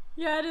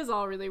 Yeah, it is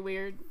all really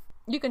weird.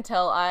 You can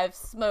tell I've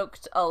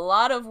smoked a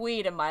lot of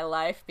weed in my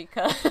life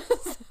because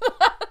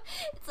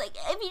it's like,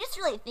 if you just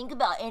really think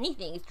about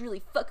anything, it's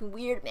really fucking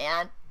weird,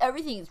 man.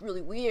 Everything is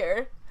really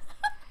weird.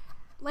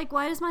 Like,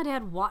 why does my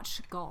dad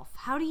watch golf?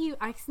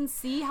 I can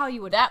see how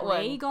you would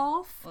play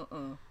golf.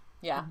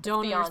 Yeah, I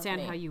don't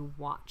understand how you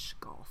watch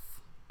golf.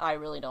 I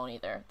really don't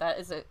either. That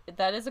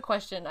is a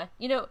question.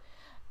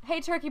 Hey,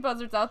 turkey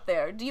buzzards out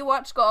there, do you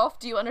watch golf?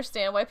 Do you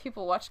understand why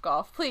people watch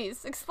golf?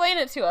 Please explain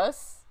it to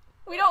us.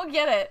 We don't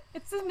get it.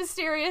 It's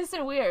mysterious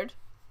and weird.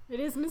 It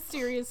is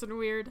mysterious and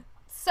weird.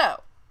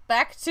 So,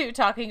 back to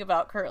talking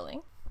about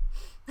curling.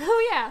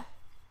 Oh yeah.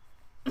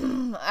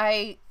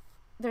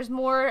 There's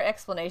more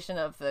explanation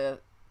of the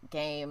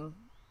game.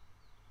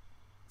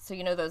 So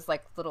those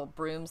little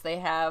brooms they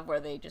have where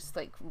they just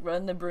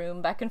run the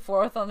broom back and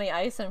forth on the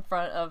ice in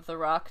front of the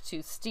rock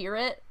to steer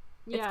it.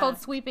 Yeah. It's called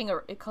sweeping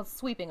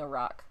a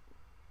rock.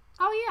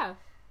 Oh yeah.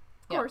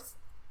 Of course.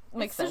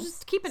 Makes sense.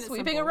 Just keeping it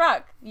sweeping simple. a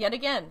rock. Yet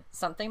again,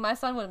 something my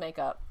son would make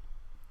up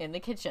in the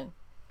kitchen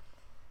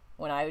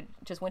when I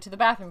just went to the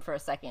bathroom for a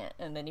second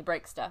and then he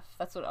breaks stuff.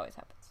 That's what always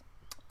happens.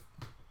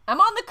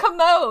 I'm on the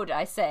commode,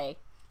 I say.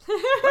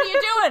 What are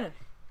you doing?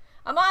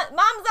 Mom's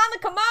on the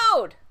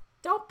commode.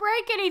 Don't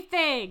break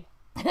anything.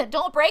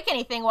 Don't break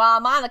anything while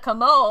I'm on the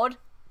commode.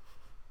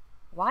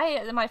 Why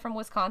am I from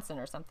Wisconsin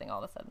or something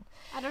all of a sudden?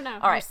 I don't know.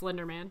 All right.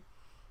 Slender Man.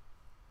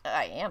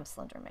 I am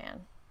Slender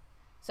Man.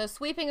 So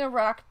sweeping a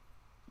rock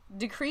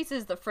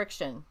decreases the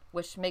friction,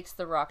 which makes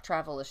the rock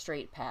travel a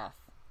straight path.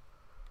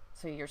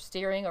 So you're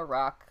steering a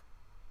rock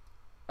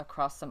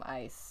across some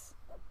ice.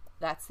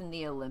 That's in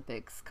the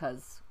Olympics,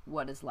 because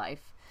what is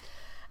life?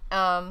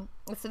 So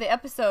the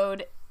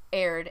episode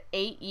aired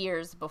 8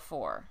 years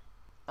before.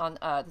 On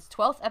this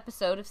 12th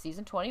episode of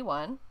season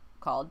 21,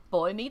 called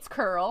Boy Meets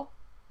Curl,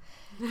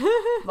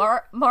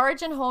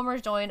 Marge and Homer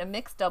join a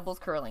mixed doubles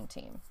curling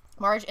team.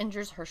 Marge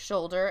injures her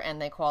shoulder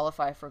and they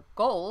qualify for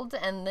gold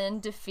and then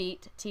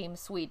defeat Team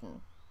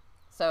Sweden.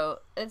 So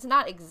it's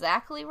not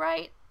exactly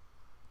right,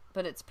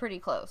 but it's pretty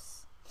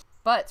close.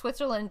 But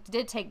Switzerland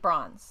did take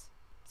bronze,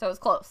 so it's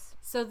close.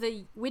 So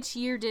which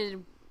year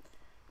did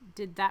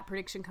did that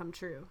prediction come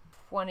true?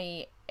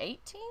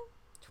 2018?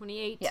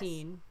 2018.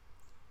 Yes.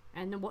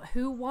 And then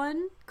who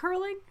won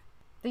curling?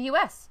 The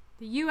U.S.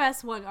 The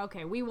U.S. won.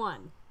 Okay, we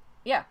won.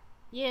 Yeah.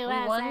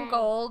 USA. We won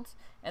gold,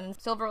 and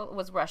silver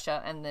was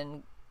Russia, and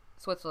then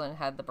Switzerland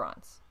had the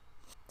bronze.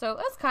 So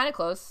that's kind of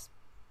close.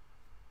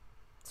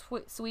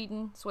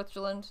 Sweden,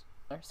 Switzerland.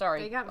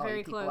 Sorry, they got all very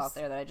you people close out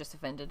there that I just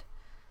offended.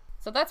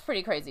 So that's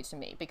pretty crazy to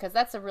me, because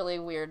that's a really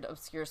weird,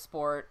 obscure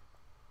sport.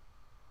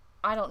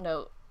 I don't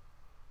know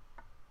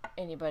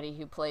anybody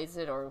who plays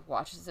it or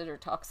watches it or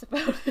talks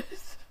about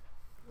it.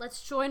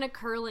 Let's join a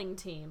curling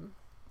team.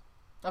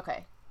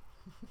 Okay.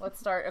 Let's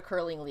start a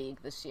curling league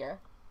this year.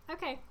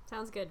 Okay,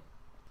 sounds good.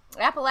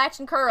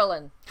 Appalachian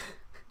curling.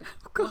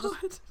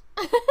 God.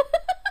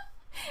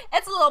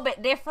 It's a little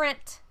bit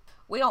different.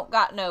 We don't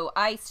got no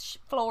ice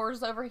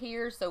floors over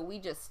here, so we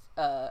just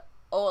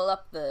oil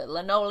up the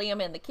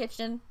linoleum in the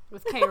kitchen.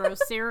 With Karo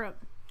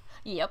syrup.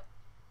 Yep.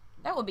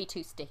 That would be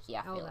too sticky,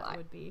 I feel like. That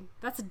would be.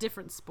 That's a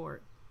different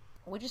sport.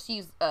 We just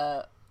use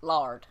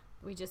lard.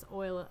 We just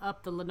oil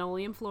up the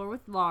linoleum floor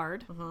with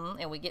lard. Mm-hmm.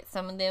 And we get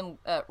some of them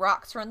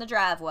rocks from the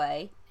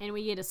driveway. And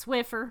we get a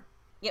Swiffer.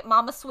 Get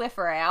Mama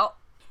Swiffer out.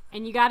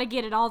 And you got to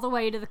get it all the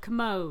way to the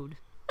commode.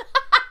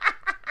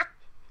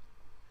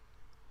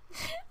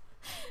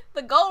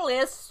 The goal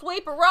is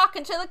sweep a rock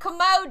into the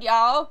commode,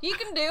 y'all. You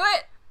can do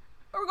it.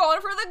 We're going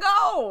for the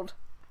gold.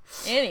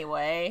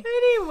 Anyway.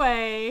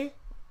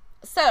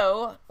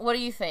 So, what do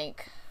you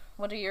think?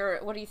 What do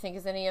you think?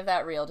 Is any of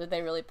that real? Did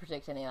they really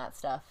predict any of that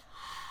stuff?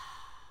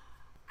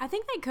 I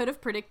think they could have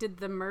predicted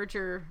the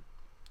merger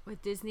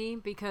with Disney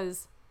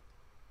because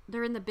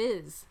they're in the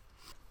biz.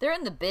 They're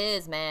in the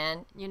biz,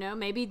 man. You know,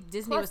 maybe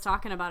Disney was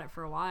talking about it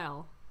for a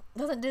while.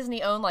 Doesn't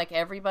Disney own like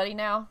everybody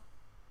now?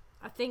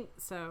 I think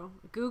so.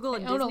 Google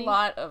and Disney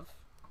Disney.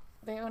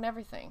 They own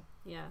everything.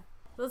 Yeah.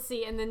 Let's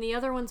see. And then the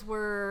other ones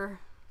were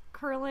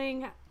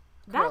curling.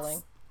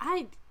 Curling.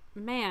 I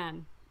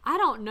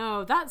don't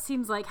know. That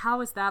seems like,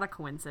 how is that a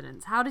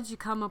coincidence? How did you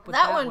come up with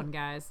that one,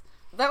 guys?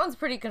 That one's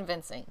pretty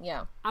convincing.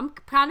 Yeah. I'm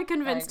kind of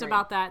convinced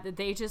about that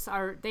they just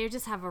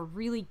have a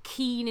really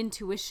keen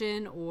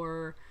intuition,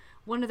 or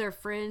one of their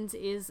friends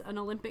is an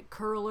Olympic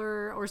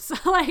curler, or so,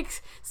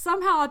 like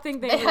somehow I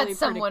think they really had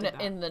someone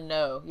that. In the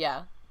know.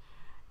 Yeah.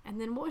 And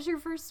then what was your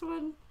first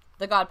one?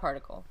 The God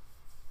particle.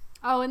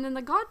 Oh, and then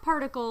the God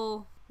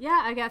particle.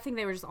 Yeah, I think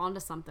they were just onto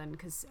something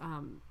because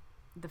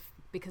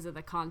of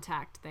the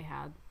contact they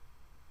had.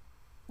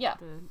 Yeah.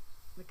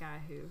 The guy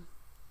who.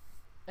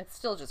 It's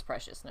still just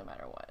precious no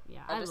matter what.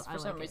 Yeah, I just for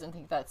some reason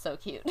think that's so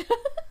cute.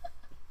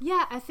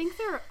 Yeah, I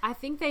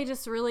think they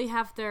just really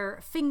have their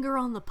finger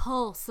on the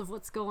pulse of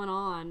what's going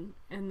on,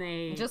 and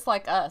they just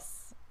like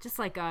us.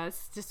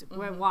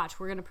 Watch,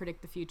 we're gonna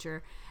predict the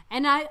future.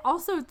 And I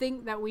also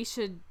think that we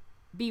should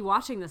be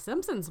watching The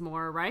Simpsons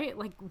more, right?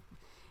 Like,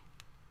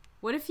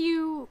 what if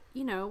you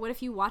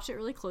watch it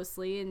really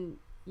closely and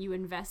you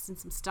invest in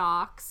some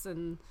stocks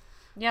and.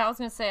 Yeah, I was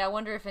gonna say, I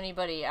wonder if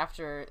anybody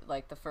after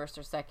like the first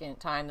or second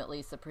time that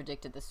Lisa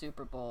predicted the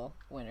Super Bowl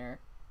winner,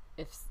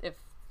 if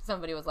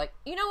somebody was like,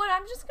 you know what,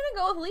 I'm just gonna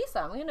go with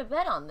Lisa. I'm gonna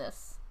bet on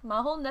this,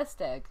 my whole nest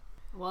egg.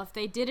 Well, if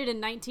they did it in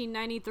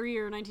 1993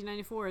 or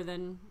 1994,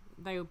 then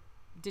they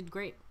did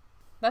great.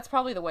 That's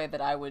probably the way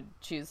that I would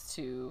choose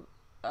to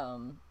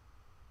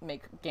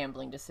make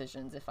gambling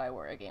decisions if I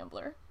were a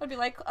gambler. I'd be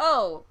like,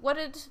 oh, what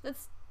did the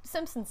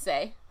Simpsons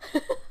say?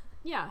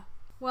 Yeah.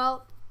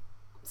 Well,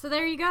 so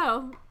there you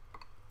go.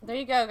 There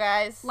you go,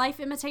 guys. Life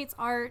imitates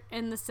art,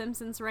 and the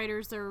Simpsons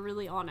writers are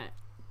really on it.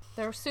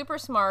 They're super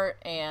smart,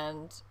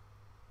 and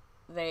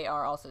they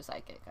are also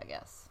psychic, I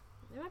guess.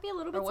 They might be a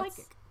little bit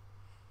psychic.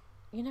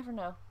 You never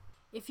know.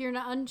 If you're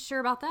not unsure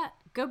about that,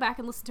 go back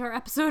and listen to our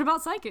episode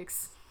about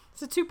psychics.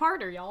 It's a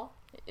two-parter, y'all.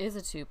 It is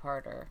a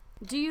two-parter.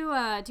 Do you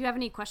have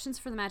any questions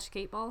for the Magic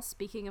 8 Ball,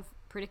 speaking of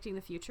predicting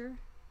the future?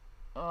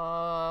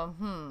 I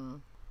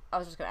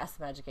was just going to ask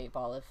the Magic 8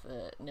 Ball if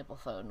the nipple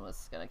phone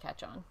was going to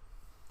catch on.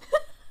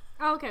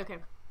 Oh, okay.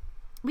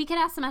 We could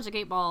ask the Magic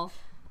 8 Ball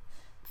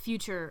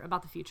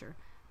about the future.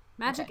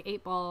 Magic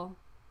 8 Ball,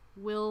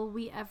 will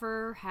we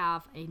ever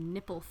have a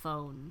nipple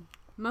phone?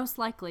 Most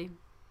likely.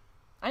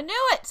 I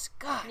knew it!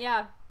 God.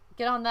 Yeah.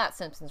 Get on that,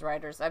 Simpsons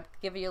writers. I'd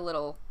give you a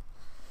little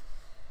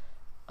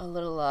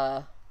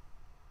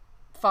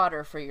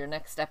fodder for your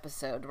next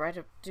episode.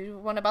 Do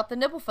one about the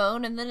nipple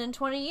phone, and then in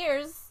 20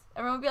 years,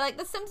 everyone will be like,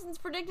 the Simpsons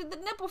predicted the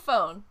nipple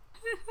phone.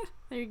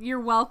 You're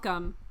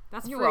welcome.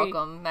 You're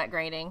welcome, Matt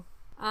Groening.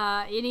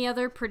 Any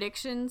other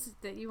predictions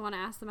that you want to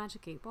ask the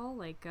Magic 8 Ball?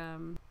 Like, I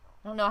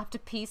don't know, I have to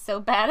pee so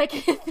bad I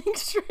can't think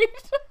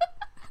straight.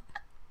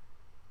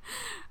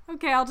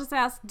 Okay, I'll just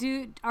ask,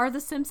 are the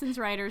Simpsons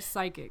writers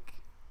psychic?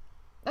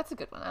 That's a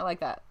good one. I like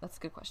that. That's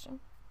a good question.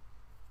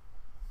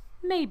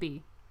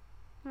 Maybe.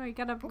 We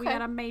got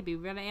a maybe.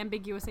 We got an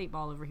ambiguous 8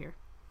 Ball over here.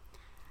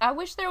 I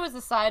wish there was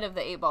a side of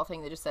the 8 Ball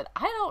thing that just said,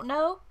 I don't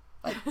know.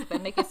 Like,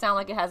 that make it sound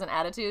like it has an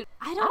attitude.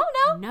 I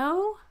don't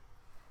know.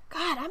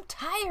 God, I'm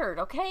tired,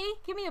 okay?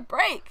 Give me a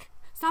break.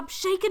 Stop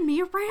shaking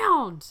me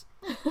around.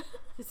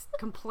 Just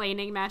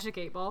complaining Magic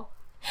 8 Ball.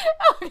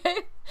 Okay.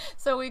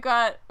 So we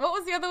got, what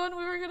was the other one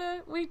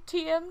we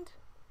TM'd?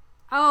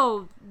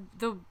 Oh,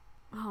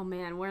 oh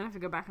man, we're gonna have to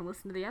go back and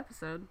listen to the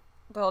episode.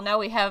 Well, now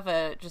we have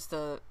just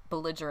a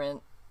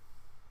belligerent,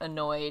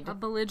 annoyed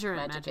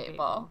Magic 8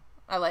 Ball.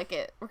 I like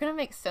it. We're gonna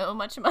make so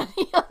much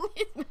money on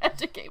these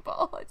Magic 8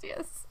 Ball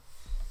ideas.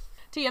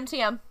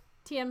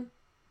 TM.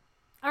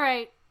 All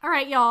right,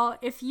 y'all.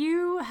 If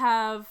you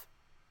have,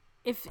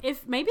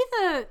 if maybe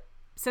the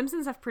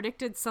Simpsons have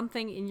predicted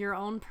something in your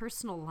own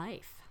personal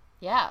life.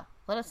 Yeah,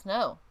 let us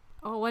know.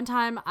 Oh, one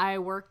time I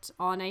worked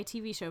on a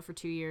TV show for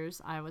 2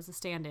 years. I was a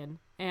stand-in,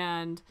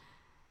 and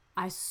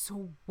I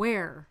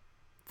swear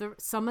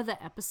some of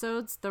the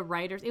episodes, the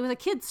writers, it was a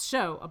kid's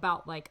show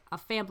about like a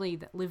family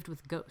that lived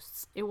with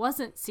ghosts. It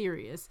wasn't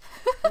serious,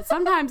 but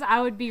sometimes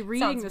I would be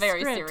reading the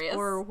script serious.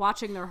 Or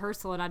watching the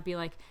rehearsal, and I'd be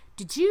like,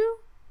 "Did you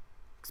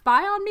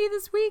spy on me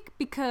this week?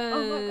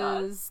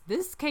 Because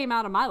this came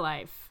out of my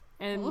life,"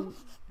 and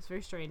it's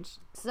very strange.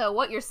 So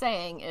what you're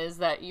saying is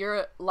that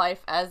your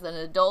life as an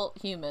adult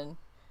human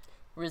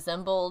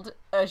resembled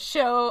a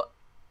show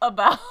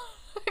about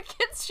a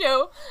kid's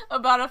show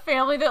about a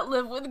family that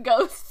lived with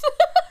ghosts.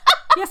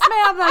 Yes,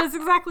 ma'am, that is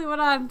exactly what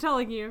I'm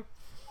telling you.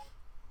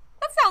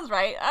 That sounds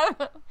right.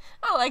 I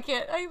like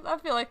it. I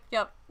feel like,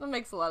 yep, that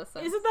makes a lot of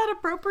sense. Isn't that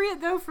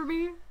appropriate, though, for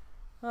me?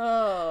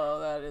 Oh,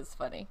 that is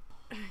funny.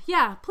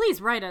 Yeah,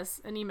 please write us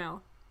an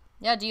email.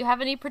 Yeah, do you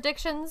have any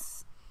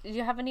predictions? Do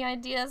you have any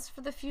ideas for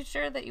the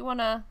future that you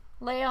want to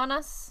lay on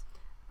us?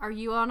 Are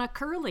you on a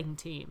curling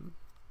team?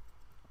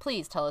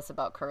 Please tell us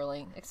about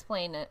curling.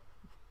 Explain it.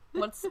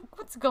 What's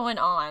going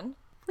on?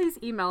 Please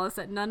email us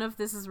at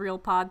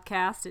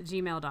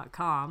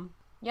noneofthisisrealpodcast@gmail.com.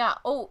 Yeah.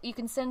 Oh, you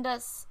can send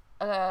us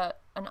an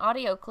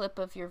audio clip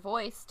of your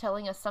voice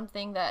telling us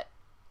something that,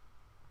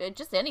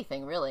 just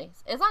anything really,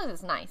 as long as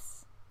it's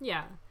nice.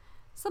 Yeah.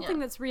 Something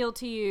that's real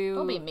to you.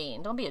 Don't be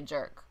mean. Don't be a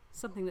jerk.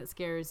 Something that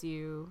scares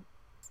you.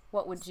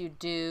 What would you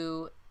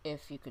do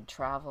if you could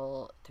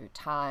travel through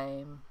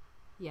time?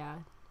 Yeah.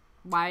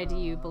 Why do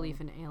you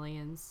believe in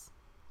aliens?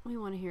 We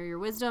want to hear your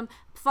wisdom.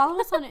 Follow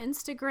us on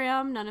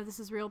Instagram, None of This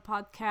Is Real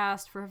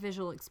Podcast, for a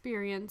visual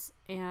experience,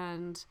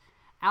 and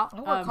I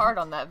work hard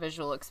on that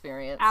visual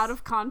experience. Out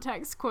of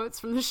context quotes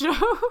from the show.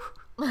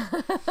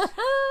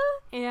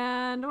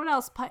 And what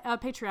else?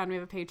 Patreon. We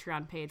have a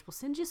Patreon page. We'll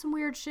send you some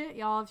weird shit,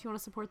 y'all, if you want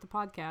to support the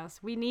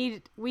podcast. We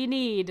need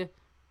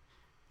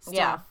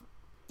stuff.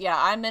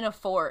 Yeah, I'm in a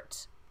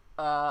fort.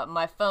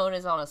 My phone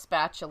is on a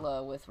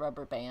spatula with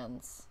rubber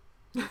bands.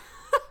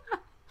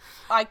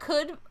 I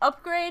could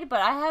upgrade,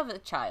 but I have a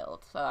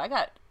child, so I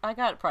got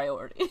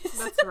priorities.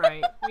 That's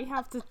right. We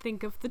have to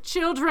think of the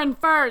children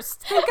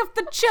first. Think of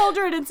the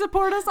children and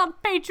support us on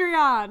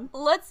Patreon.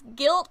 Let's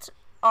guilt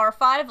our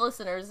 5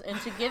 listeners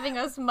into giving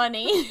us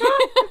money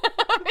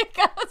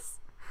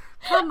because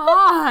come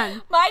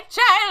on, my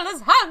child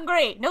is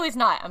hungry. No, he's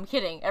not. I'm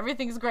kidding.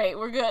 Everything's great.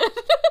 We're good.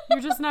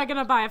 You're just not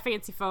gonna buy a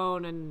fancy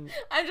phone, and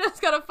I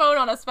just got a phone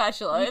on a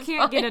spatula. You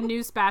can't get a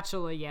new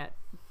spatula yet.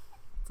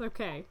 It's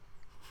okay.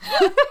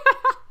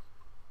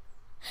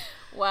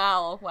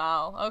 Wow.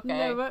 Okay.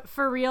 No, but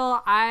for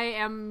real, I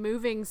am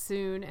moving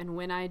soon, and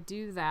when I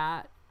do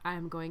that,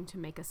 I'm going to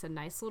make us a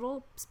nice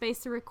little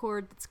space to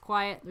record that's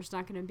quiet. There's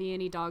not going to be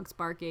any dogs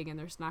barking, and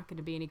there's not going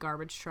to be any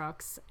garbage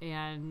trucks,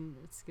 and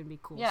it's going to be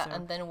cool. Yeah,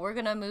 and then we're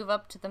going to move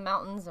up to the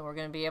mountains, and we're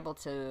going to be able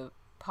to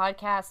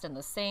podcast in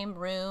the same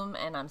room,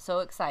 and I'm so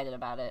excited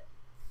about it.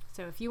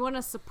 So if you want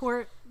to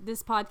support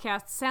this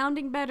podcast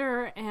sounding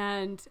better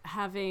and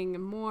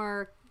having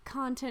more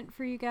content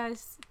for you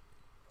guys,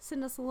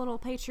 send us a little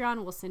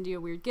Patreon. We'll send you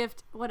a weird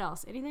gift. What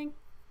else? Anything?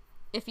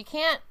 If you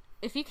can't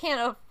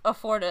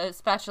afford a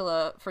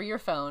spatula for your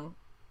phone,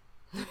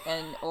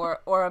 and or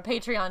a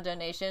Patreon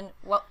donation,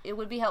 well, it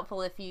would be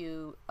helpful if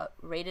you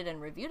rated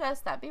and reviewed us.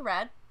 That'd be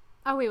rad.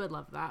 Oh, we would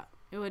love that.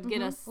 It would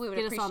get us. We would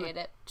get appreciate us on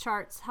the it.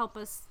 Charts. Help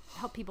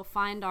people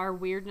find our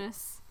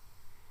weirdness.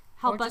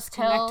 Help us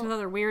connect with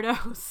other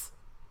weirdos.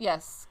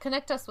 Yes,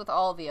 connect us with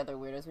all the other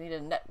weirdos. We need a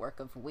network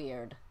of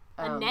weird.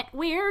 A net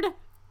weird?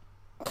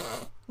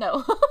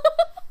 No.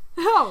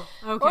 Oh,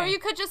 okay. Or you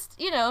could just,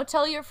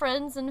 tell your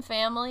friends and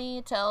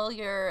family, tell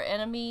your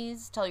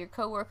enemies, tell your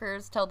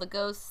coworkers, tell the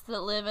ghosts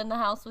that live in the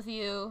house with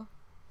you.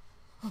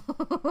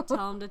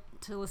 Tell them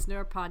to listen to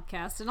our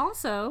podcast. And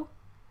also,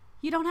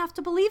 you don't have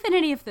to believe in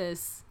any of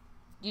this.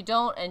 You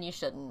don't, and you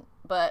shouldn't.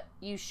 But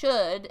you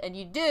should, and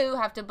you do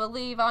have to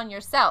believe on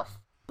yourself.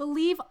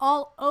 Believe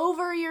all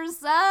over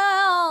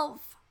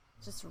yourself.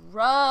 Just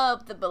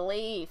rub the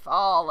belief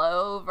all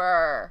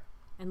over.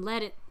 And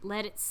let it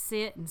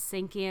sit and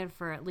sink in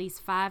for at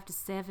least 5 to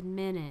 7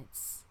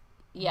 minutes.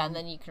 Yeah, and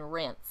then you can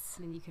rinse.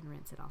 And then you can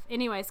rinse it off.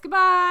 Anyways,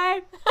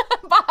 goodbye.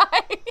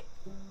 Bye.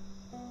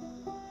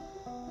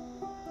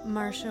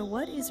 Marsha,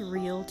 what is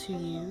real to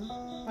you?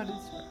 What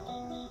is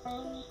real?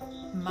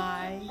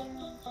 My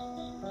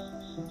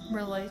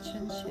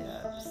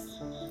relationships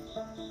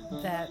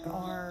that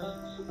are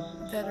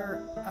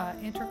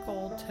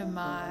integral to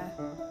my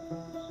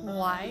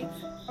life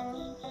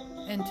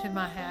and to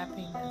my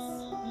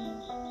happiness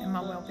and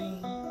my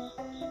well-being.